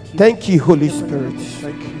 Thank you, Holy Spirit.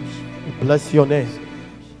 Thank you. Bless your name.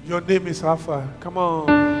 Your name is Alpha. Come on.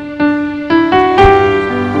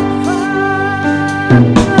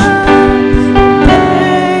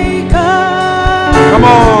 Come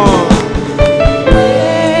on.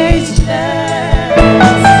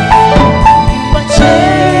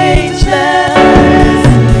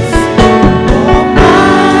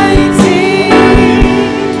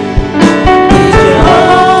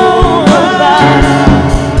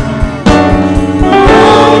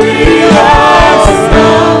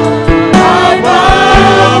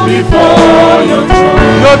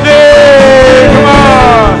 Your name, come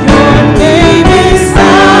on. Your name is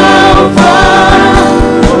Alpha.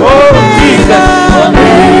 Oh, Jesus.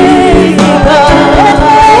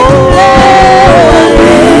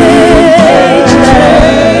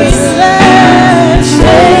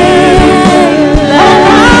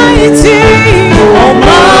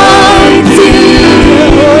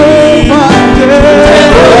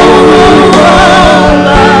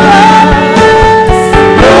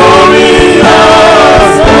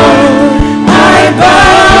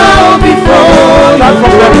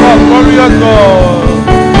 Glorious God.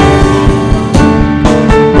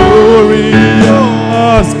 Glorious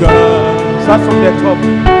God. Start from the top.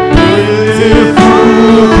 Beautiful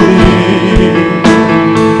King,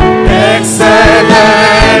 excellent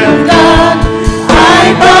God, I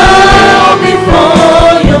bow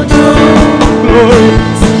before your throne.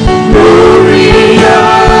 Glorious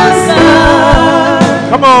God.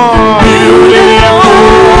 Come on. Beautiful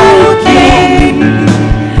King,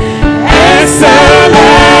 excellent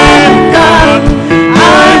God,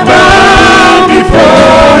 I bow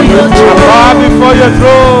before your throne. Bow before your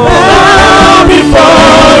throne. Bow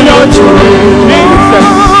before your throne. Jesus.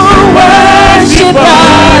 Worship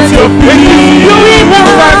at your feet. You even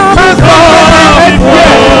bow before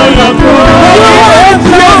your throne. You are the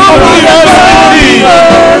authority.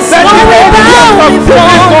 That you will bow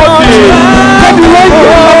before your that you will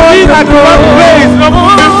be at one place, not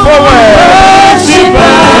moving forward. Worship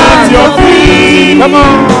at your feet. Come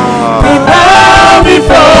on. We bow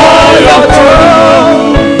before your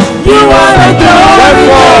throne. You are the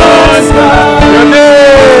glorious God. Your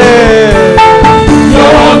name.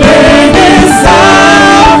 Your name is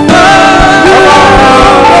Alpha.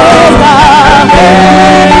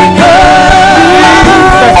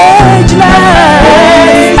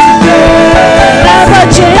 Never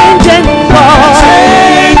changing God.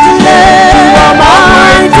 You are my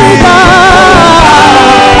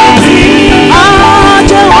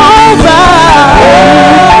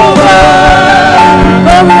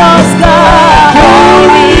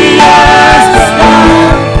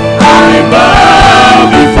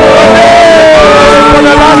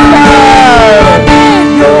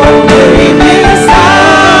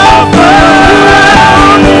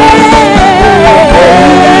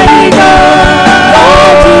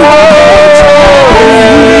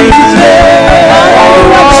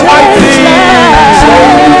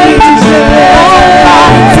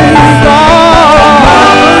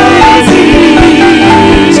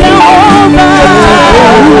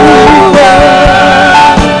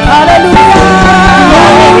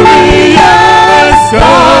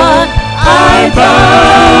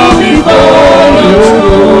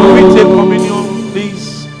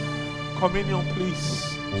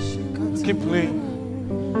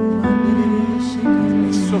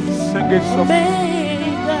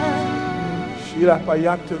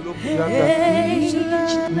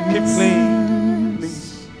Keep playing,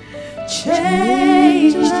 please.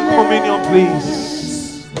 Change Communion, please.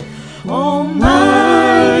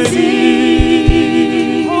 Almighty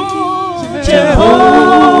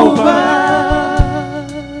Jehovah,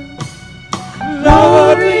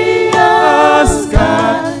 glorious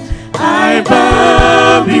God, I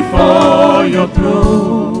bow before your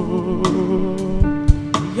throne.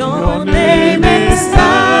 Your name is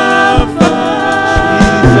Alpha.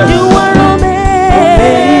 You are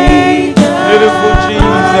Omega. Beautiful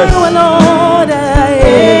Jesus. You are Lord.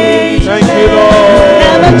 Thank you, Lord.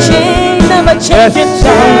 Never change, never change it.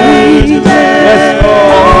 Yes,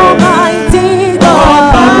 Lord. Almighty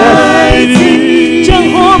God. Almighty.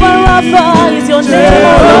 Jehovah Rapha is your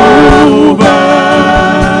name.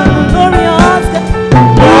 Glorious God.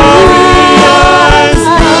 Glorious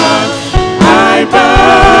God, I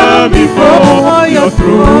bow before your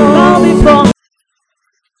throne. Bow before.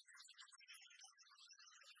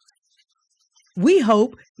 We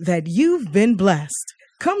hope that you've been blessed.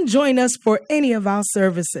 Come join us for any of our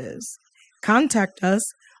services. Contact us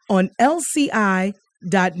on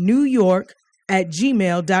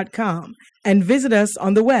lci.newyork@gmail.com and visit us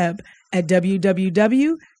on the web at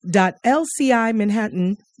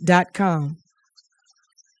www.lcimanhattan.com.